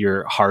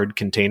your hard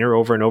container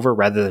over and over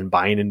rather than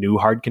buying a new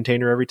hard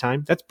container every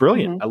time. That's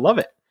brilliant. I love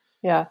it.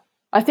 Yeah.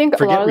 I think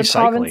a lot of the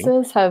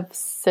provinces have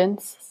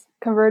since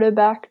converted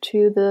back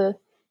to the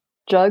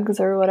jugs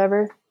or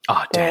whatever.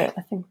 Oh, dang.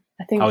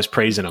 I think I was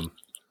praising them.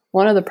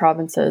 One of the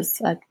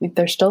provinces, I think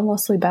they're still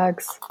mostly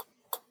bags.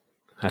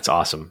 That's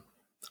awesome.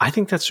 I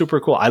think that's super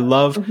cool.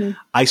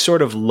 I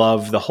sort of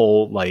love the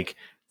whole like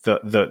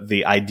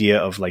the idea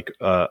of like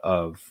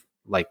a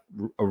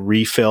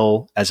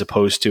refill as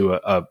opposed to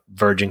a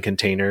virgin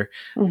container.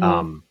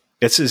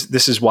 This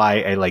is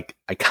why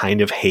I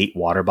kind of hate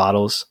water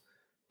bottles.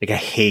 Like I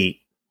hate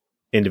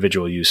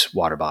individual use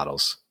water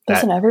bottles.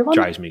 Doesn't everyone?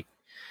 Drives me.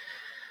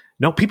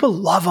 No, people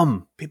love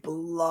them.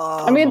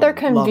 I mean, they're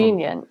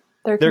convenient.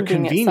 They're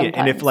convenient.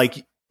 And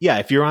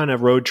if you're on a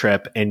road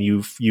trip and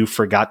you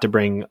forgot to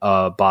bring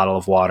a bottle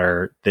of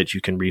water that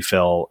you can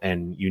refill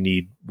and you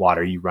need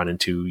water, you run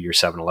into your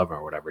 7-Eleven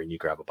or whatever and you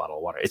grab a bottle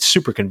of water. It's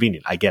super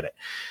convenient. I get it.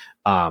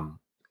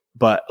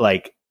 But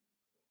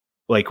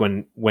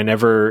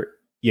whenever,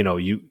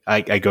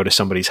 I go to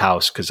somebody's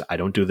house, because I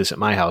don't do this at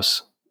my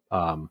house.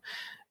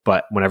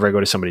 But whenever I go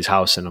to somebody's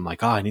house and I'm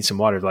like, oh, I need some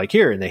water, they're like,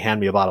 here, and they hand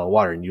me a bottle of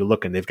water, and you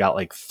look and they've got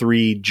like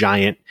 3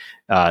 giant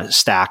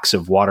stacks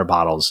of water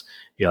bottles.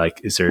 You're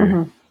like, is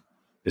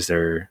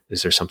there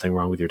something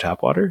wrong with your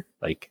tap water?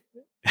 Like,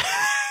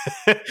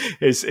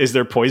 is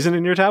there poison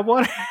in your tap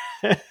water?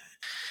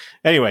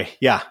 Anyway,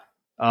 yeah.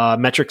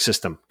 Metric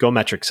system. Go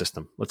metric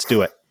system. Let's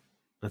do it.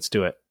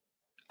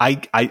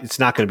 It's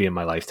not going to be in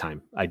my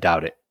lifetime. I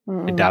doubt it.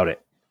 I doubt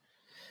it.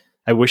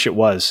 I wish it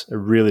was. I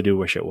really do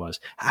wish it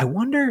was. I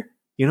wonder,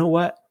 you know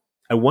what?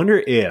 I wonder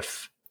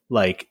if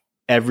like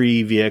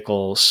every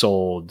vehicle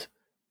sold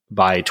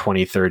by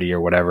 2030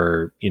 or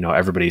whatever,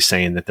 everybody's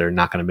saying that they're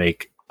not going to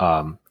make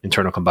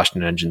internal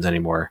combustion engines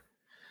anymore.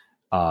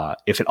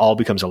 If it all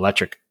becomes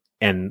electric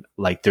and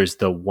like there's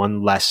the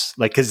one less,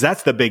 like, because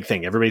that's the big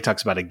thing. Everybody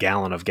talks about a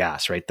gallon of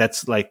gas, right?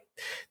 That's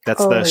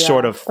the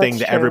sort of thing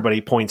that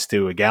everybody points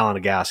to, a gallon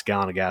of gas.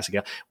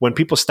 When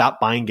people stop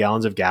buying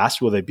gallons of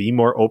gas, will they be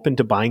more open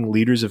to buying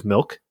liters of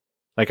milk?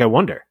 Like, I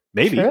wonder,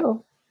 maybe.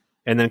 True.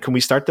 And then can we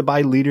start to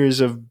buy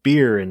liters of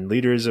beer and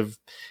liters of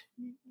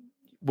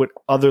what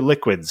other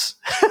liquids?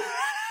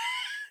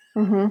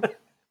 Well,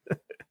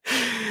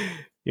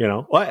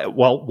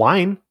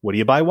 wine. What do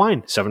you buy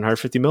wine?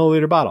 750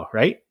 milliliter bottle,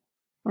 right?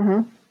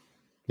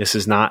 This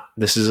is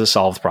a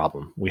solved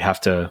problem. We have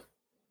to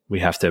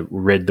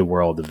rid the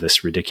world of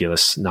this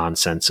ridiculous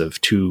nonsense of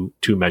two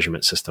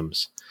measurement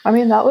systems. I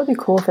mean, that would be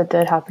cool if it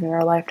did happen in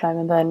our lifetime.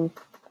 And then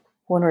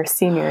when we're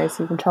seniors,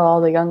 you can tell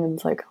all the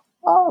youngins like,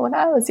 oh, when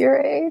I was your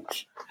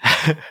age.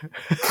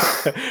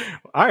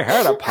 I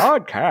had a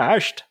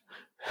podcast.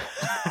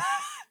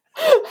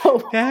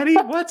 Daddy,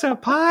 what's a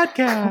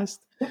podcast?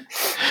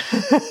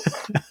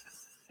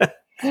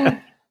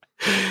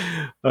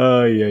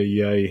 Oh,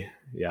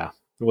 yeah.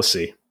 We'll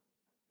see.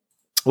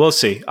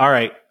 All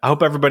right. I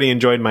hope everybody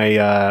enjoyed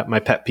my my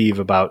pet peeve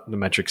about the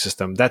metric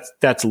system.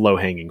 That's low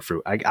hanging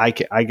fruit. I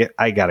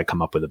got to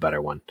come up with a better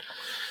one.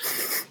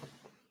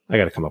 I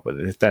got to come up with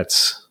it.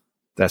 That's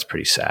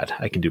pretty sad.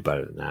 I can do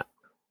better than that.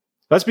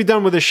 Let's be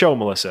done with this show,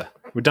 Melissa.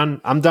 We're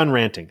done. I'm done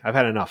ranting. I've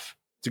had enough.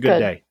 It's a good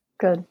day.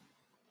 Good.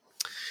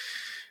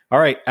 All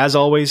right. As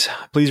always,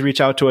 please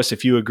reach out to us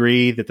if you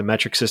agree that the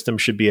metric system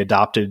should be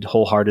adopted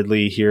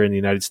wholeheartedly here in the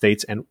United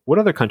States. And what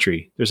other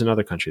country? There's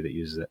another country that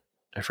uses it.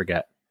 I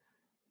forget.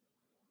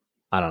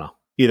 I don't know.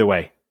 Either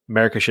way,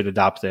 America should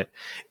adopt it.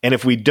 And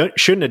if we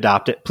shouldn't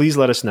adopt it, please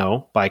let us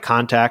know by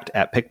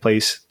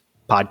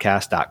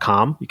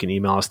contact@pickplacepodcast.com. You can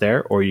email us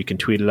there, or you can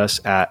tweet at us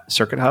at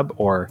Circuit Hub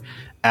or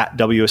at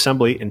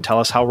WAssembly and tell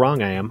us how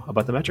wrong I am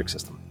about the metric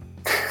system.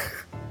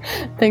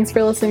 Thanks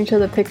for listening to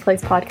the Pick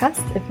Place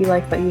podcast. If you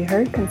like what you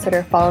heard,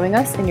 consider following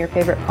us in your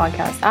favorite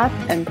podcast app,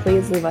 and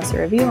please leave us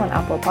a review on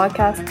Apple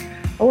Podcasts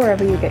or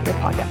wherever you get your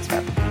podcasts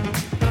from.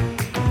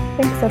 Thanks,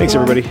 everyone. Thanks,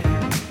 everybody.